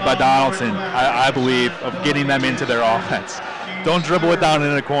job by Donaldson, I believe, of getting them into their offense. Don't dribble it down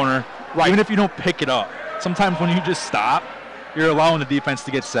in the corner, even if you don't pick it up. Sometimes when you just stop, you're allowing the defense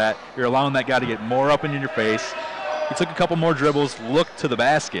to get set. You're allowing that guy to get more up in your face. He took a couple more dribbles, looked to the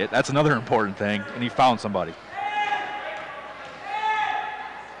basket. That's another important thing, and he found somebody.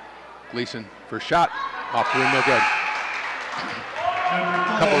 Gleason for a shot, off the rim, no good.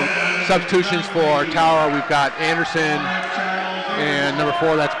 A couple substitutions for Tower. We've got Anderson and number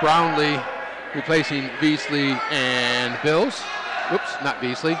 4, that's Brownlee, replacing Beasley and Bills. Oops, not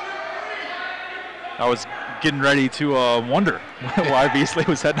Beasley. I was getting ready to wonder why Beasley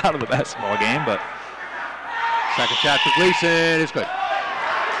was heading out of the basketball game, but second shot for Gleason is good.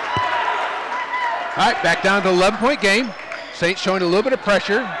 All right, back down to 11-point game. Saints showing a little bit of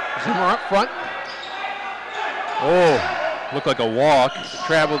pressure. Zimmer up front. Oh, looked like a walk.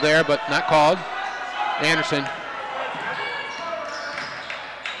 Travel there, but not called. Anderson.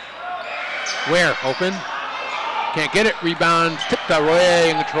 Ware open. Can't get it. Rebound tipped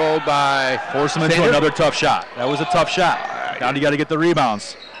away and controlled by Force him into another tough shot. That was a tough shot. Now you got to get the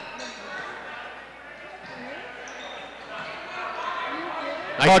rebounds.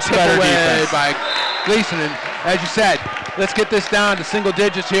 Much better defense by Gleason. And as you said, let's get this down to single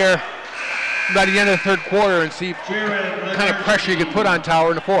digits here by the end of the third quarter and see what kind of pressure you can put on Tower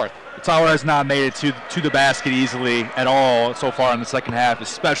in the fourth. Tower has not made it to the basket easily at all so far in the second half,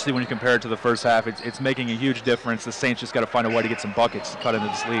 especially when you compare it to the first half. It's making a huge difference. The Saints just got to find a way to get some buckets to cut into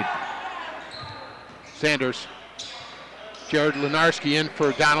this lead. Sanders. Jared Lenarski in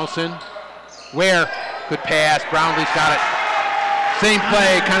for Donaldson. Ware, good pass. Brownlee's got it. Same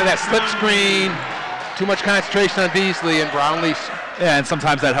play, kind of that slip screen. Too much concentration on Beasley and Brownlee's. Yeah, and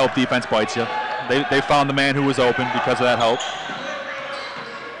sometimes that help defense bites you. They found the man who was open because of that help.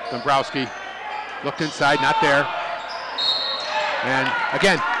 Dombrowski looked inside, not there. And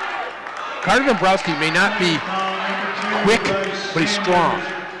again, Carter Dombrowski may not be quick, but he's strong.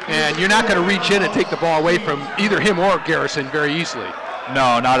 And you're not going to reach in and take the ball away from either him or Garrison very easily.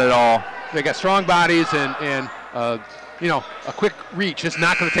 No, not at all. They got strong bodies and you know, a quick reach is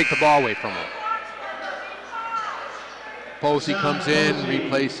not going to take the ball away from them. Posey comes in,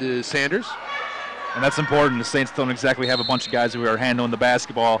 replaces Sanders. And that's important. The Saints don't exactly have a bunch of guys who are handling the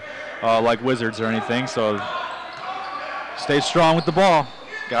basketball like wizards or anything, so stay strong with the ball.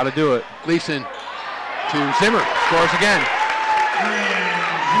 Got to do it. Gleason to Zimmer, scores again.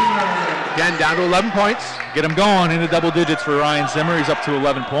 Again, down to 11 points. Get him going into double digits for Ryan Zimmer. He's up to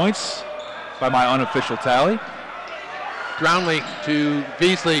 11 points by my unofficial tally. Brownlee to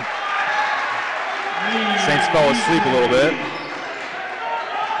Beasley. Saints fell asleep a little bit.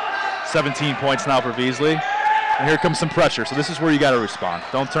 17 points now for Beasley. And here comes some pressure, so this is where you got to respond.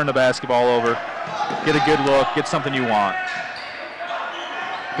 Don't turn the basketball over. Get a good look. Get something you want.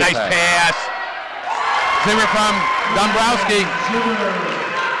 Nice pass. Zimmer from Dombrowski.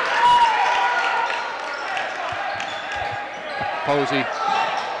 Posey.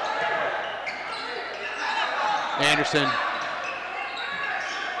 Anderson.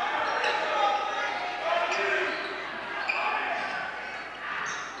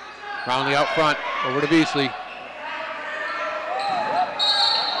 Brownlee out front, over to Beasley.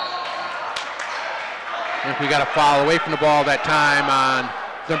 And we got a foul away from the ball that time on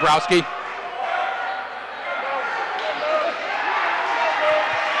Dombrowski.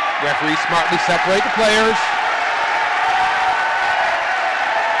 Referees smartly separate the players.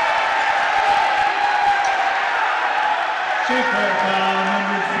 St. Clair foul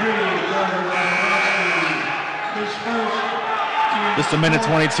number 3, his first. Just a minute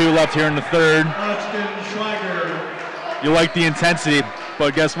 22 left here in the third. Austin Schweiger. You like the intensity,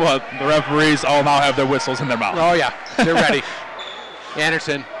 but guess what? The referees all now have their whistles in their mouth. Oh yeah, they're ready.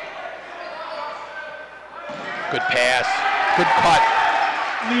 Anderson. Good pass, good cut.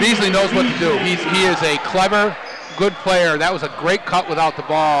 Beasley knows what to do. He is a clever, good player. That was a great cut without the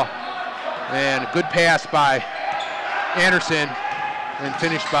ball. And a good pass by Anderson and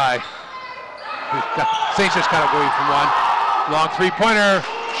finished by Saints just got away from one. Long three-pointer,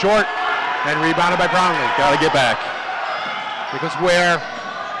 short, and rebounded by Brownlee. Got to get back. Here goes Ware.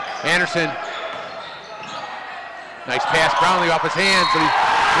 Anderson. Nice pass, Brownlee off his hands, but he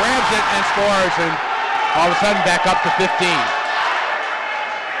grabs it and scores, and all of a sudden back up to 15.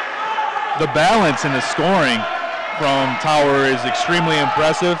 The balance in the scoring from Tower is extremely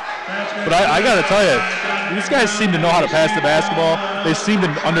impressive. But I got to tell you, these guys seem to know how to pass the basketball. They seem to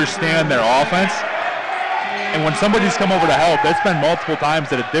understand their offense. And when somebody's come over to help, it's been multiple times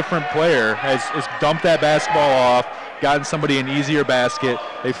that a different player has dumped that basketball off, gotten somebody an easier basket.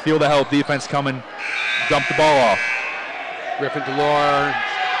 They feel the help defense coming, dump the ball off. Griffin Delore,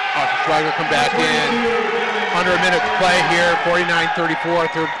 Austin Schweiger come back in. Under a minute to play here, 49-34,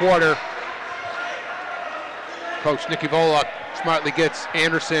 third quarter. Coach Nicky Volok smartly gets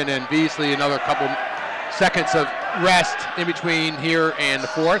Anderson and Beasley another couple seconds of rest in between here and the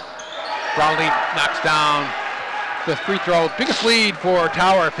fourth. Brownlee knocks down the free throw. Biggest lead for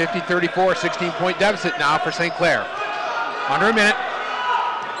Tower, 50-34, 16-point deficit now for St. Clair. Under a minute.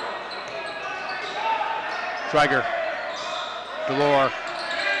 Schweiger, Delore,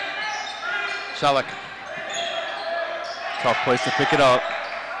 Selleck. Tough place to pick it up.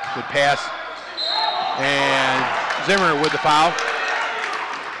 Good pass. And Zimmer with the foul.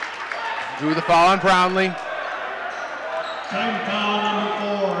 Drew the foul on Brownlee. Time foul number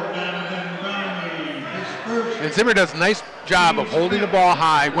 4, Donovan Brownlee. His first. And Zimmer does a nice job of holding the ball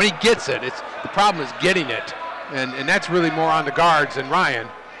high. When he gets it, the problem is getting it. And that's really more on the guards than Ryan.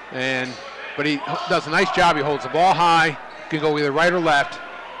 But he does a nice job. He holds the ball high. Can go either right or left.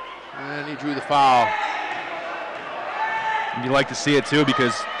 And he drew the foul. You like to see it too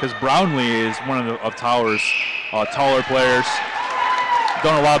because Brownlee is one of Tower's taller players.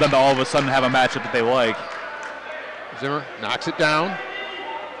 Don't allow them to all of a sudden have a matchup that they like. Zimmer knocks it down.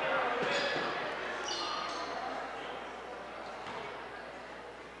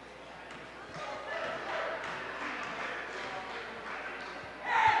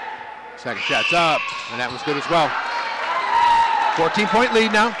 Second shot's up, and that was good as well. 14-point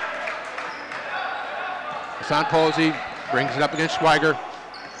lead now. Hassan Posey brings it up against Schweiger.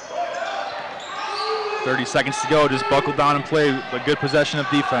 30 seconds to go. Just buckle down and play a good possession of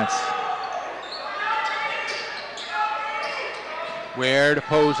defense. Ware to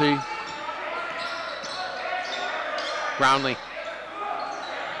Posey. Brownlee.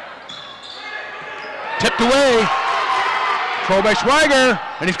 Tipped away. Throw by Schweiger,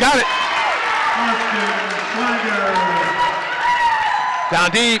 and he's got it.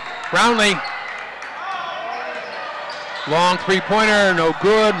 Down deep, Brownlee. Long three-pointer, no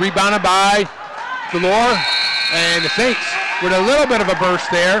good. Rebounded by Delore, and the Saints with a little bit of a burst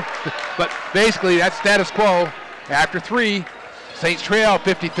there, but basically that's status quo. After three, Saints trail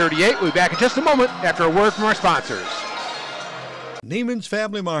 50-38. We'll be back in just a moment after a word from our sponsors. Neiman's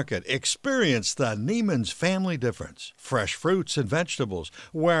Family Market. Experience the Neiman's family difference. Fresh fruits and vegetables,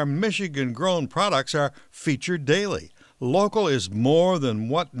 where Michigan-grown products are featured daily. Local is more than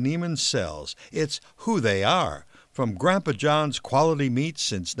what Neiman sells. It's who they are. From Grandpa John's quality meats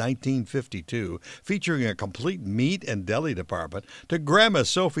since 1952, featuring a complete meat and deli department, to Grandma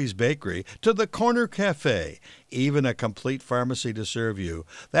Sophie's Bakery, to the Corner Cafe, even a complete pharmacy to serve you.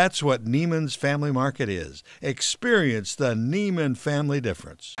 That's what Neiman's Family Market is. Experience the Neiman family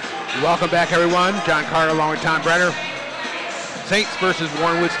difference. Welcome back, everyone. John Carter along with Tom Brenner. Saints versus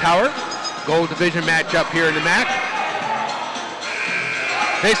Warren Woods Tower. Gold division matchup here in the MAC.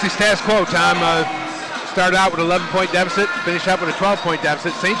 Basically status quo, Tom. started out with an 11-point deficit, finished up with a 12-point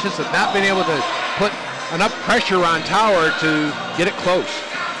deficit. Saints just have not been able to put enough pressure on Tower to get it close.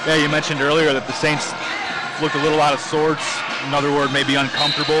 Yeah, you mentioned earlier that the Saints looked a little out of sorts. In other words, maybe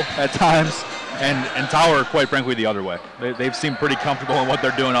uncomfortable at times. And Tower, quite frankly, the other way. They've seemed pretty comfortable in what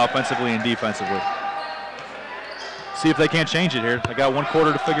they're doing offensively and defensively. See if they can't change it here. They got 1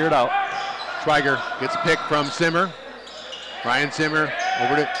 quarter to figure it out. Schweiger gets a pick from Zimmer. Ryan Zimmer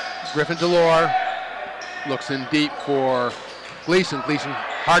over to Griffin Delore. Looks in deep for Gleason. Gleason,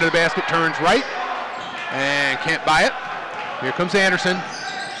 heart of the basket, turns right and can't buy it. Here comes Anderson.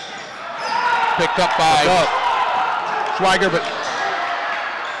 Picked up by Schweiger, but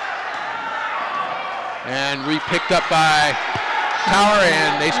and re-picked up by Tower,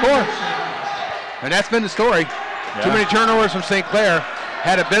 and they score. And that's been the story. Yeah. Too many turnovers from St. Clair.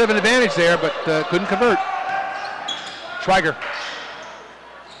 Had a bit of an advantage there, but couldn't convert. Schweiger.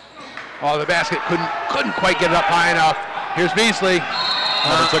 Oh, the basket couldn't quite get it up high enough. Here's Beasley.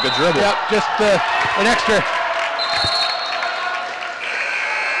 Never took a dribble. Yep, just an extra.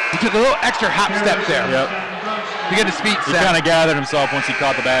 He took a little extra hop step there. Yep. To get his feet set. He kind of gathered himself once he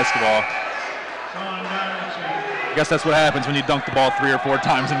caught the basketball. I guess that's what happens when you dunk the ball 3 or 4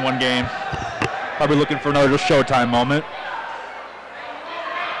 times in one game. Probably looking for another Showtime moment.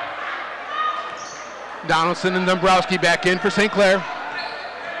 Donaldson and Dombrowski back in for St. Clair.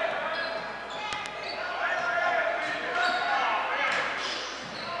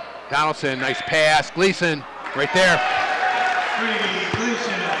 Donaldson, nice pass. Gleason, right there.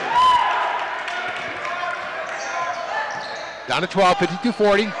 Down to 12,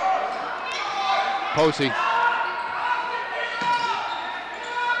 52-40. Posey.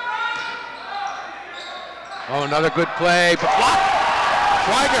 Oh, another good play, but blocked.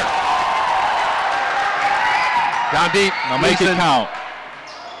 Schweiger. Down deep. Now make it count.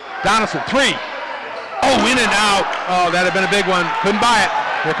 Donaldson, 3. Oh, in and out. Oh, that'd have been a big one. Couldn't buy it.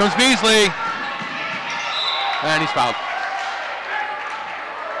 Here comes Beasley. And he's fouled.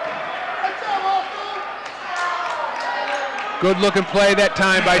 Good looking play that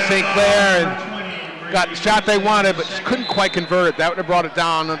time by St. Clair, and got the shot they wanted, but just couldn't quite convert it. That would have brought it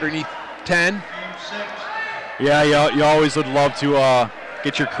down underneath 10. Yeah, you always would love to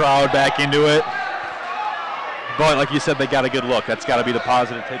get your crowd back into it. But like you said, they got a good look. That's got to be the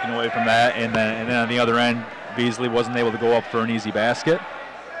positive taken away from that. And then on the other end, Beasley wasn't able to go up for an easy basket.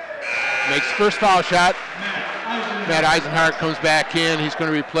 Makes the first foul shot. Matt Eisenhart comes back in. He's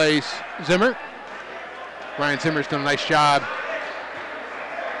going to replace Zimmer. Ryan Zimmer's done a nice job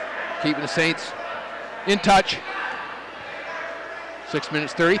keeping the Saints in touch. 6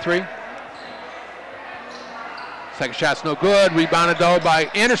 minutes 33. Second shot's no good. Rebounded though by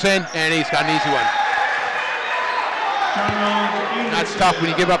Anderson, and he's got an easy one. That's tough when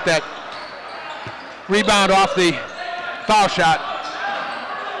you give up that rebound off the foul shot.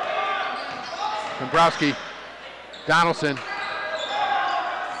 Dombrowski, Donaldson.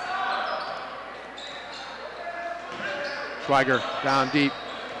 Schweiger down deep.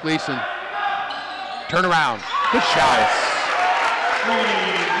 Gleason. Turn around. Good shot.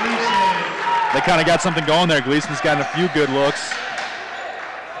 They kind of got something going there. Gleason's gotten a few good looks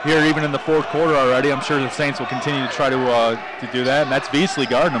here, even in the 4th quarter already. I'm sure the Saints will continue to try to do that, and that's Beasley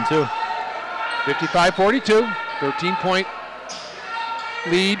guarding them too. 55-42, 13-point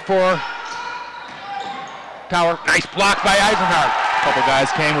lead for Tower. Nice block by Eisenhart. A couple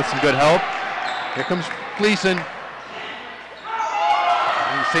guys came with some good help. Here comes Gleason.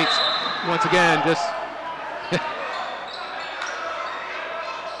 And the Saints, once again, just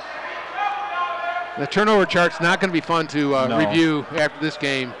the turnover chart's not going to be fun to review after this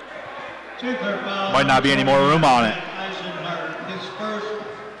game. Might not be any more room on it.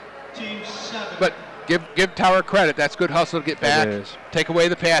 But give Tower credit. That's good hustle to get back. Take away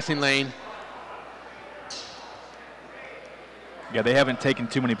the passing lane. Yeah, they haven't taken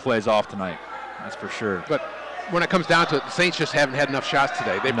too many plays off tonight. That's for sure. But when it comes down to it, the Saints just haven't had enough shots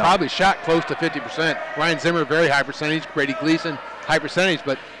today. They probably shot close to 50%. Ryan Zimmer, very high percentage. Brady Gleason, high percentage,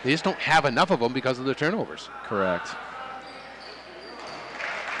 but they just don't have enough of them because of the turnovers. Correct.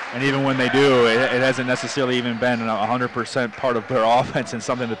 And even when they do, it hasn't necessarily even been 100% part of their offense and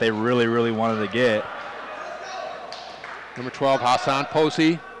something that they really, really wanted to get. Number 12, Hassan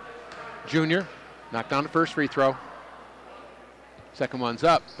Posey, Jr. Knocked down the first free throw. Second one's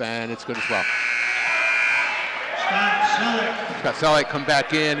up, and it's good as well. Scott Selleck come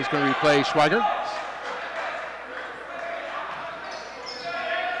back in. He's going to replace Schweiger.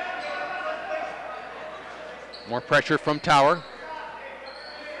 More pressure from Tower.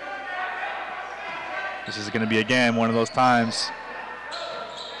 This is going to be, again, one of those times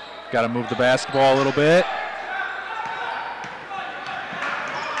Got to move the basketball a little bit.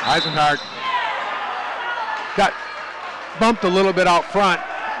 Eisenhardt got bumped a little bit out front,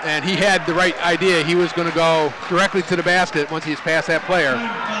 and he had the right idea. He was going to go directly to the basket once he's past that player.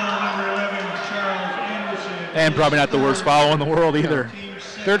 And probably not the worst foul in the world either.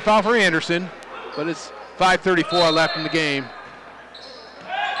 Third foul for Anderson, but it's 5:34 left in the game.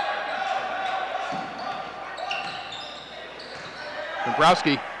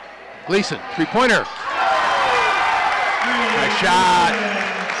 Dombrowski, Gleason, three-pointer. Nice shot.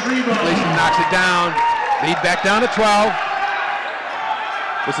 Gleason knocks it down. Lead back down to 12.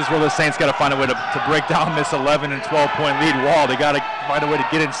 This is where the Saints got to find a way to break down this 11 and 12-point lead wall. They got to find a way to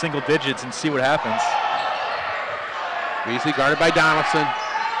get in single digits and see what happens. Beasley guarded by Donaldson.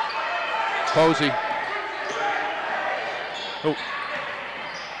 Posey. Oh.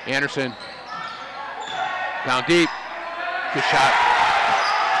 Anderson. Down deep. Good shot.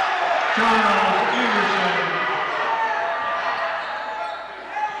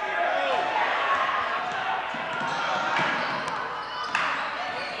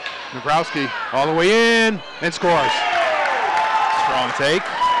 Dombrowski all the way in and scores. Strong take.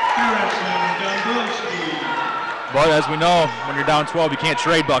 But as we know, when you're down 12, you can't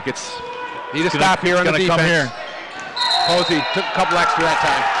trade buckets. Need to stop here on the defense. Come here. Posey took a couple extra that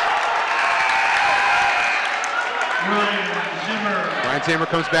time. Ryan Zimmer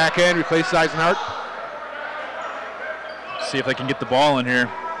comes back in, replaces Eisenhardt. See if they can get the ball in here.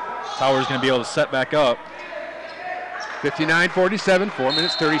 Tower's going to be able to set back up. 59-47, 4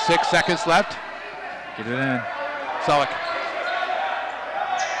 minutes, 36 seconds left. Get it in. Selleck.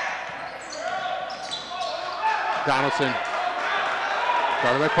 Donaldson.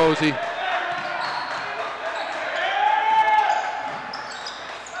 Guarded by Posey.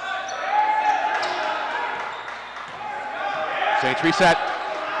 Saints reset.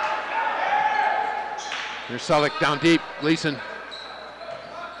 There's Selleck down deep. Gleason.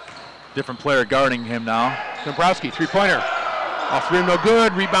 Different player guarding him now. Dombrowski, three-pointer. Off the rim, no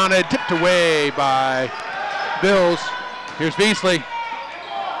good. Rebounded, tipped away by Bills. Here's Beasley.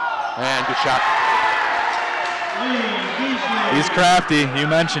 And good shot. He's crafty. You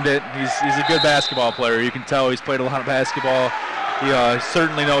mentioned it. He's a good basketball player. You can tell he's played a lot of basketball. He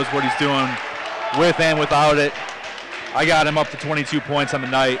certainly knows what he's doing with and without it. I got him up to 22 points on the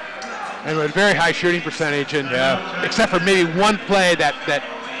night. And with a very high shooting percentage. And except for maybe one play, that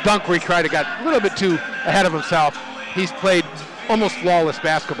dunk where he tried to got a little bit too ahead of himself, he's played almost flawless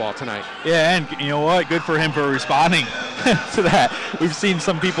basketball tonight. Yeah, and you know what? Good for him for responding to that. We've seen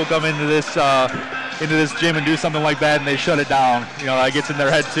some people come into this gym and do something like that, and they shut it down. You know, that gets in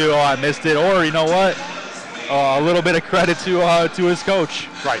their head too. Oh, I missed it. Or you know what? A little bit of credit to his coach.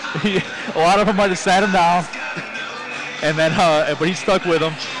 Right. A lot of them might have sat him down, and then but he stuck with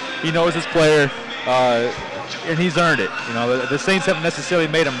him. He knows his player. And he's earned it. You know, the Saints haven't necessarily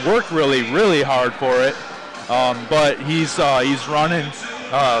made him work really, really hard for it, but he's running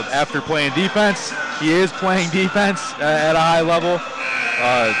after playing defense. He is playing defense at a high level,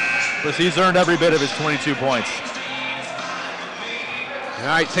 but he's earned every bit of his 22 points. All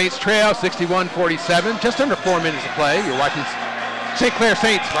right, Saints trail 61-47, just under 4 minutes to play. You're watching St. Clair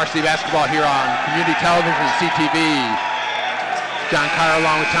Saints varsity basketball here on community television, CTV. John Carter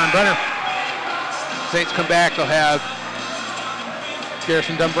along with Tom Brenner. Saints come back, they'll have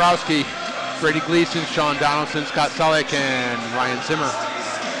Garrison Dombrowski, Brady Gleason, Sean Donaldson, Scott Selleck, and Ryan Zimmer.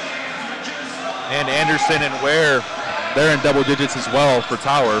 And Anderson and Ware, they're in double digits as well for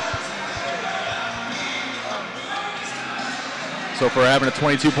Tower. So for having a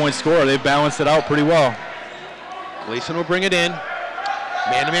 22-point score, they've balanced it out pretty well. Gleason will bring it in.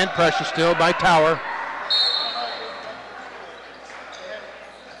 Man-to-man pressure still by Tower.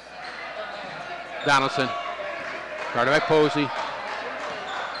 Donaldson, guarded by Posey.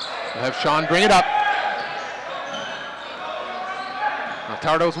 We'll have Sean bring it up. Now,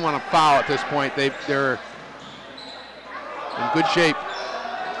 Tower doesn't want to foul at this point. They're in good shape.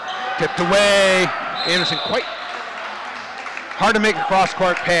 Tipped away. Anderson quite hard to make a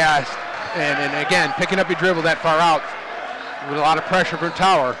cross-court pass. And again, picking up your dribble that far out with a lot of pressure from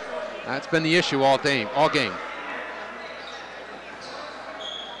Tower. That's been the issue all game.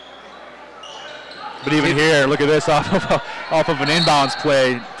 But even here, look at this off of an inbounds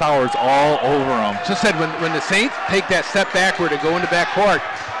play. Tower's all over him. Just said when the Saints take that step backward to go into backcourt,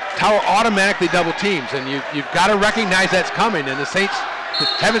 Tower automatically double teams, and you've got to recognize that's coming, and the Saints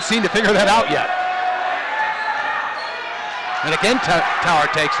haven't seemed to figure that out yet. And again, Tower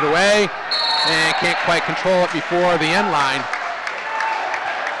takes it away and can't quite control it before the end line.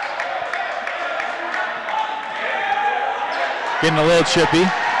 Getting a little chippy.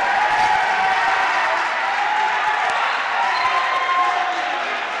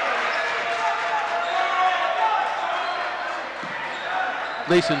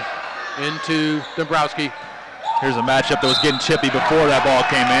 Gleason into Dombrowski. Here's a matchup that was getting chippy before that ball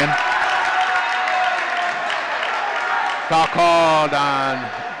came in. Foul called on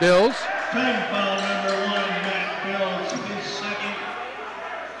Bills. Time foul number 1, Matt Bills, his second.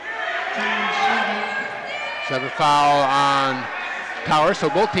 Team 7. 7th foul on Towers, so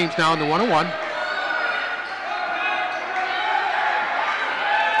both teams now in the 1-on-1.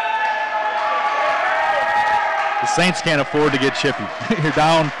 The Saints can't afford to get chippy. You're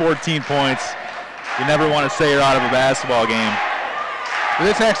down 14 points. You never want to say you're out of a basketball game. Well,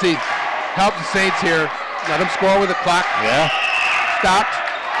 this actually helps the Saints here. Let them score with the clock. Yeah. Stopped.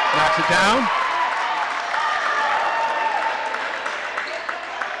 Knocks it down.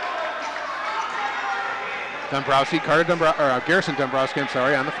 Dombrowski, Garrison Dombrowski, I'm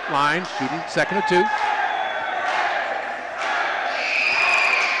sorry, on the line, shooting 2nd of 2.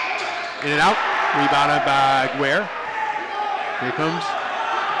 In and out, rebounded by Guerre. Here comes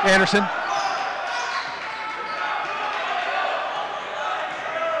Anderson.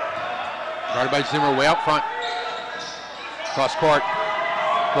 Guarded by Zimmer way out front. Cross court.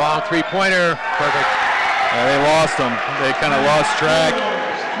 Long 3-pointer. Perfect. Yeah, they lost him. They kind of lost track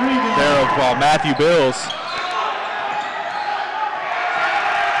there of Matthew Bills.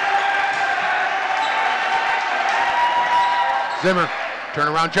 Zimmer,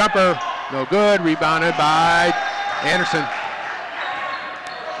 turnaround jumper, no good, rebounded by Anderson.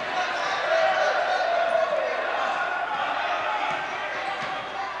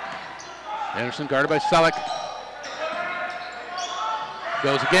 Anderson guarded by Selleck.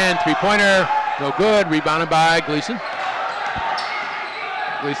 Goes again, 3-pointer, no good, rebounded by Gleason.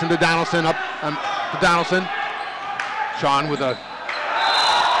 Gleason to Donaldson, up to Donaldson. Sean with a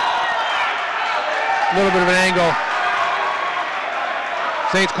little bit of an angle.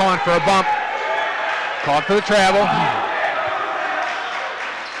 Saints calling for a bump. Called for the travel.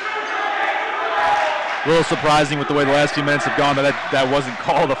 A little surprising with the way the last few minutes have gone that wasn't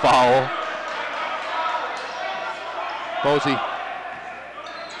called a foul. Posey.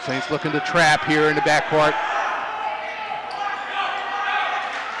 Saints looking to trap here in the backcourt.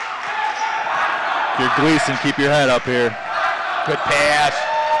 You're Gleason, keep your head up here. Good pass.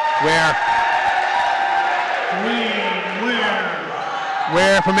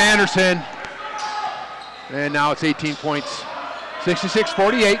 Ware from Anderson. And now it's 18 points.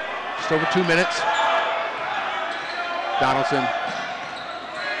 66-48, just over 2 minutes. Donaldson.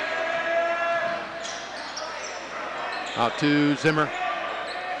 Out to Zimmer.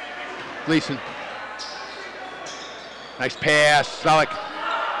 Gleason. Nice pass, Selleck.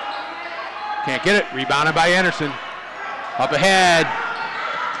 Can't get it, rebounded by Anderson. Up ahead.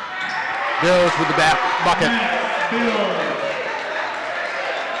 Bills with the back bucket.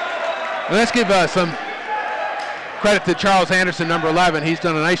 And let's give some credit to Charles Anderson, number 11. He's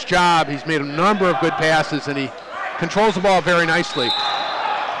done a nice job. He's made a number of good passes, and he controls the ball very nicely.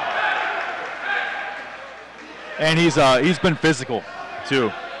 And he's been physical,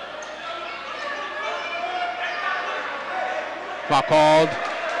 too. Foul called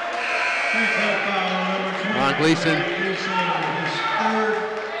on Gleason.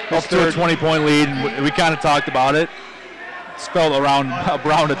 Up to a 20-point lead, and we kind of talked about it. It's felt around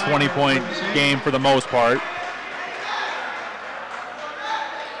a 20-point game for the most part.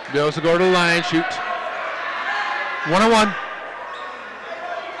 Bills will go to the line, shoot. 1-on-1.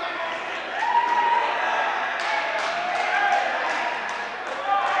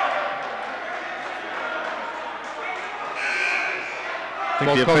 I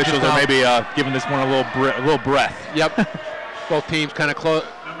think the officials are maybe giving this one a little breath. Yep. Both teams kind of close.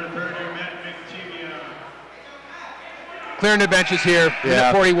 Clearing the benches here.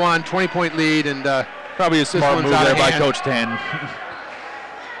 Yeah. 41, 20-point lead, and probably a smart move there by Coach Tan.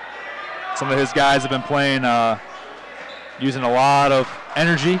 Some of his guys have been playing, using a lot of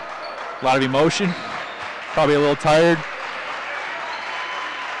energy, a lot of emotion. Probably a little tired.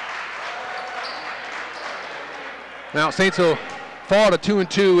 Now Saints will fall to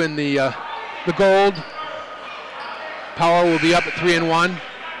 2-2 in the gold. Power will be up at 3-1.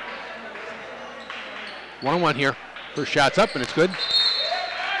 1-on-1 here. First shot's up and it's good.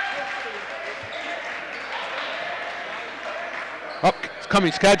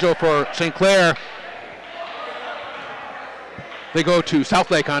 Upcoming schedule for St. Clair. They go to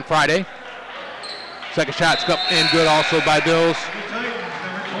Southlake on Friday. Second shot's up and good also by Bills.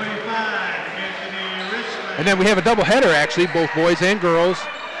 And then we have a doubleheader actually, both boys and girls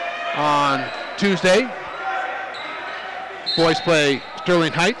on Tuesday. Boys play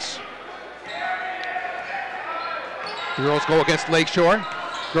Sterling Heights. The girls go against Lakeshore.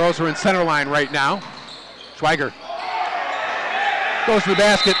 Girls are in center line right now. Schweiger. Goes to the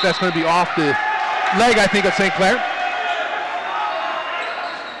basket. That's going to be off the leg, I think, of St. Clair.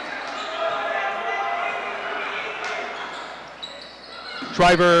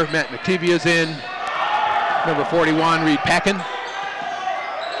 Shriver, Matt McTevia's in. Number 41, Reed Packin.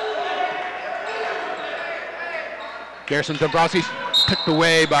 Garrison Dombrowski picked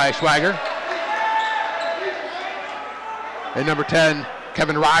away by Schweiger. And number 10,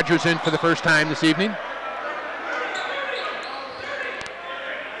 Kevin Rogers in for the first time this evening.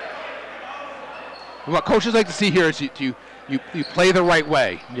 And what coaches like to see here is you play the right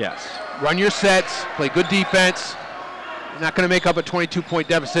way. Yes. Run your sets, play good defense. You're not going to make up a 22-point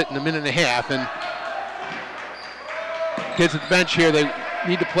deficit in a minute and a half. And kids at the bench here, they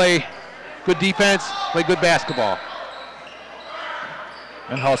need to play good defense, play good basketball.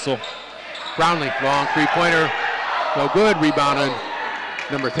 And hustle. Brownlee, long three-pointer, no good. Rebounded.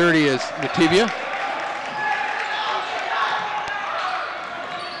 Number 30 is Matevia.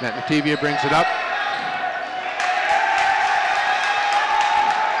 Matt Matevia brings it up.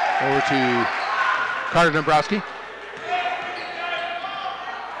 Over to Carter Dombrowski.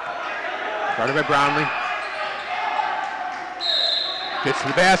 Guarded by Brownlee. Gets to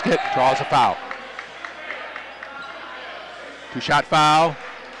the basket, draws a foul. Two-shot foul.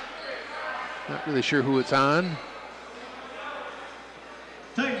 Not really sure who it's on.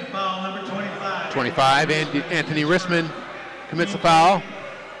 Second foul, number 25. 25, and Anthony Rissman commits a foul.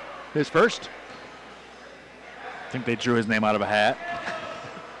 His first. I think they drew his name out of a hat.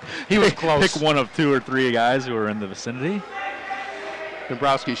 He was close. Pick one of 2 or 3 guys who were in the vicinity.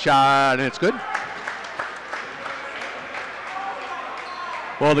 Dombrowski shot, and it's good.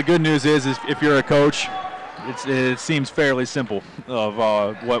 Well, the good news is if you're a coach, it seems fairly simple of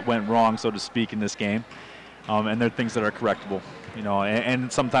what went wrong, so to speak, in this game. And there are things that are correctable, you know,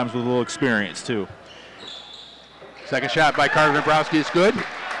 and sometimes with a little experience, too. Second shot by Carter Dombrowski is good.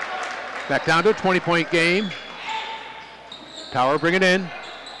 Back down to a 20-point game. Tower bring it in.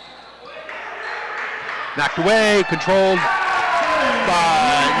 Knocked away, controlled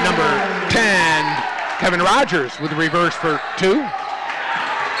by number 10, Kevin Rogers, with a reverse for 2.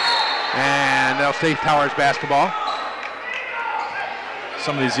 And that'll stay Towers basketball.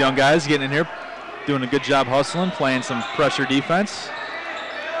 Some of these young guys getting in here, doing a good job hustling, playing some pressure defense.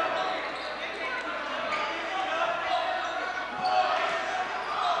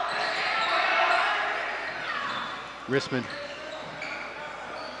 Rissman.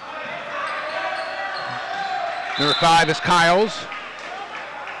 Number 5 is Kyles.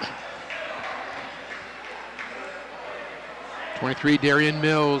 23, Darian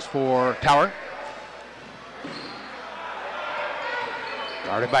Mills for Tower.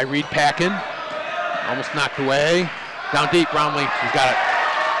 Guarded by Reed Packin. Almost knocked away. Down deep, Brownlee, he's got it.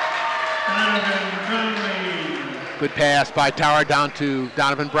 Good pass by Tower down to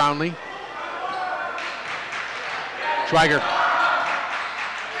Donovan Brownlee. Schweiger.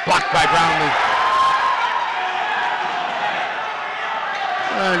 Blocked by Brownlee.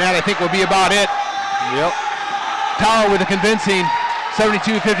 And that, I think, will be about it. Yep. Tower with a convincing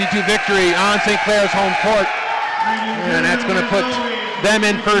 72-52 victory on St. Clair's home court. And that's going to put them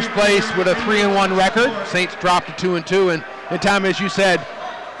in first place with a 3-1 record. Saints dropped to 2-2. And Tom, as you said,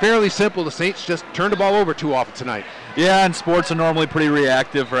 fairly simple. The Saints just turned the ball over too often tonight. Yeah, and sports are normally pretty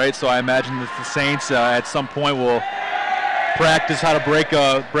reactive, right? So I imagine that the Saints at some point will practice how to break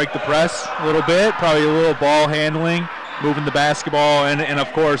the press a little bit, probably a little ball handling, moving the basketball, and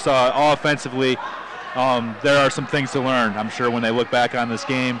of course offensively, there are some things to learn, I'm sure, when they look back on this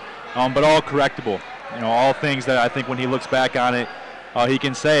game, but all correctable. You know, all things that I think when he looks back on it, he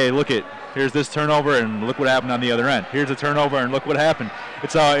can say, look it, here's this turnover and look what happened on the other end. Here's a turnover and look what happened.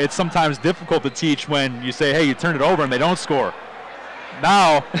 It's sometimes difficult to teach when you say, hey, you turned it over and they don't score.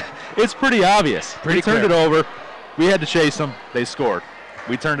 Now, it's pretty obvious. We turned it over, we had to chase them, they scored.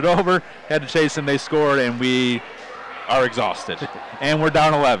 We turned it over, had to chase them, they scored, and we are exhausted. And we're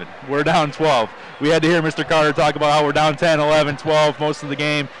down 11. We're down 12. We had to hear Mr. Carter talk about how we're down 10, 11, 12 most of the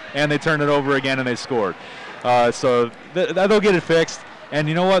game, and they turned it over again and they scored. So they'll get it fixed. And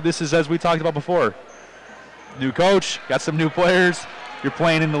you know what? This is, as we talked about before, new coach, got some new players. You're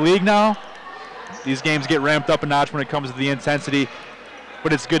playing in the league now. These games get ramped up a notch when it comes to the intensity,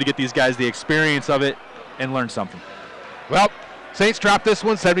 but it's good to get these guys the experience of it and learn something. Well, Saints dropped this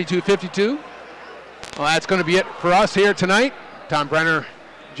one, 72-52. Well, that's going to be it for us here tonight. Tom Brenner,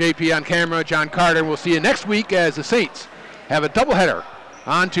 JP on camera, John Carter, and we'll see you next week as the Saints have a doubleheader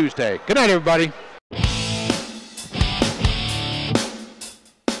on Tuesday. Good night, everybody.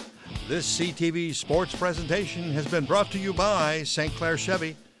 This CTV Sports presentation has been brought to you by St. Clair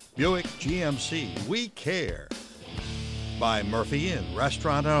Chevy, Buick GMC. We care. By Murphy Inn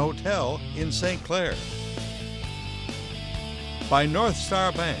Restaurant and Hotel in St. Clair. By North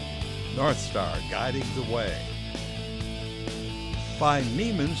Star Bank, North Star guiding the way. By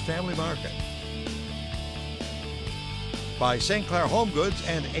Neiman's Family Market. By St. Clair Home Goods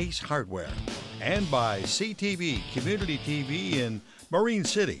and Ace Hardware. And by CTV Community TV in Marine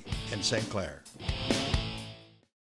City in St. Clair.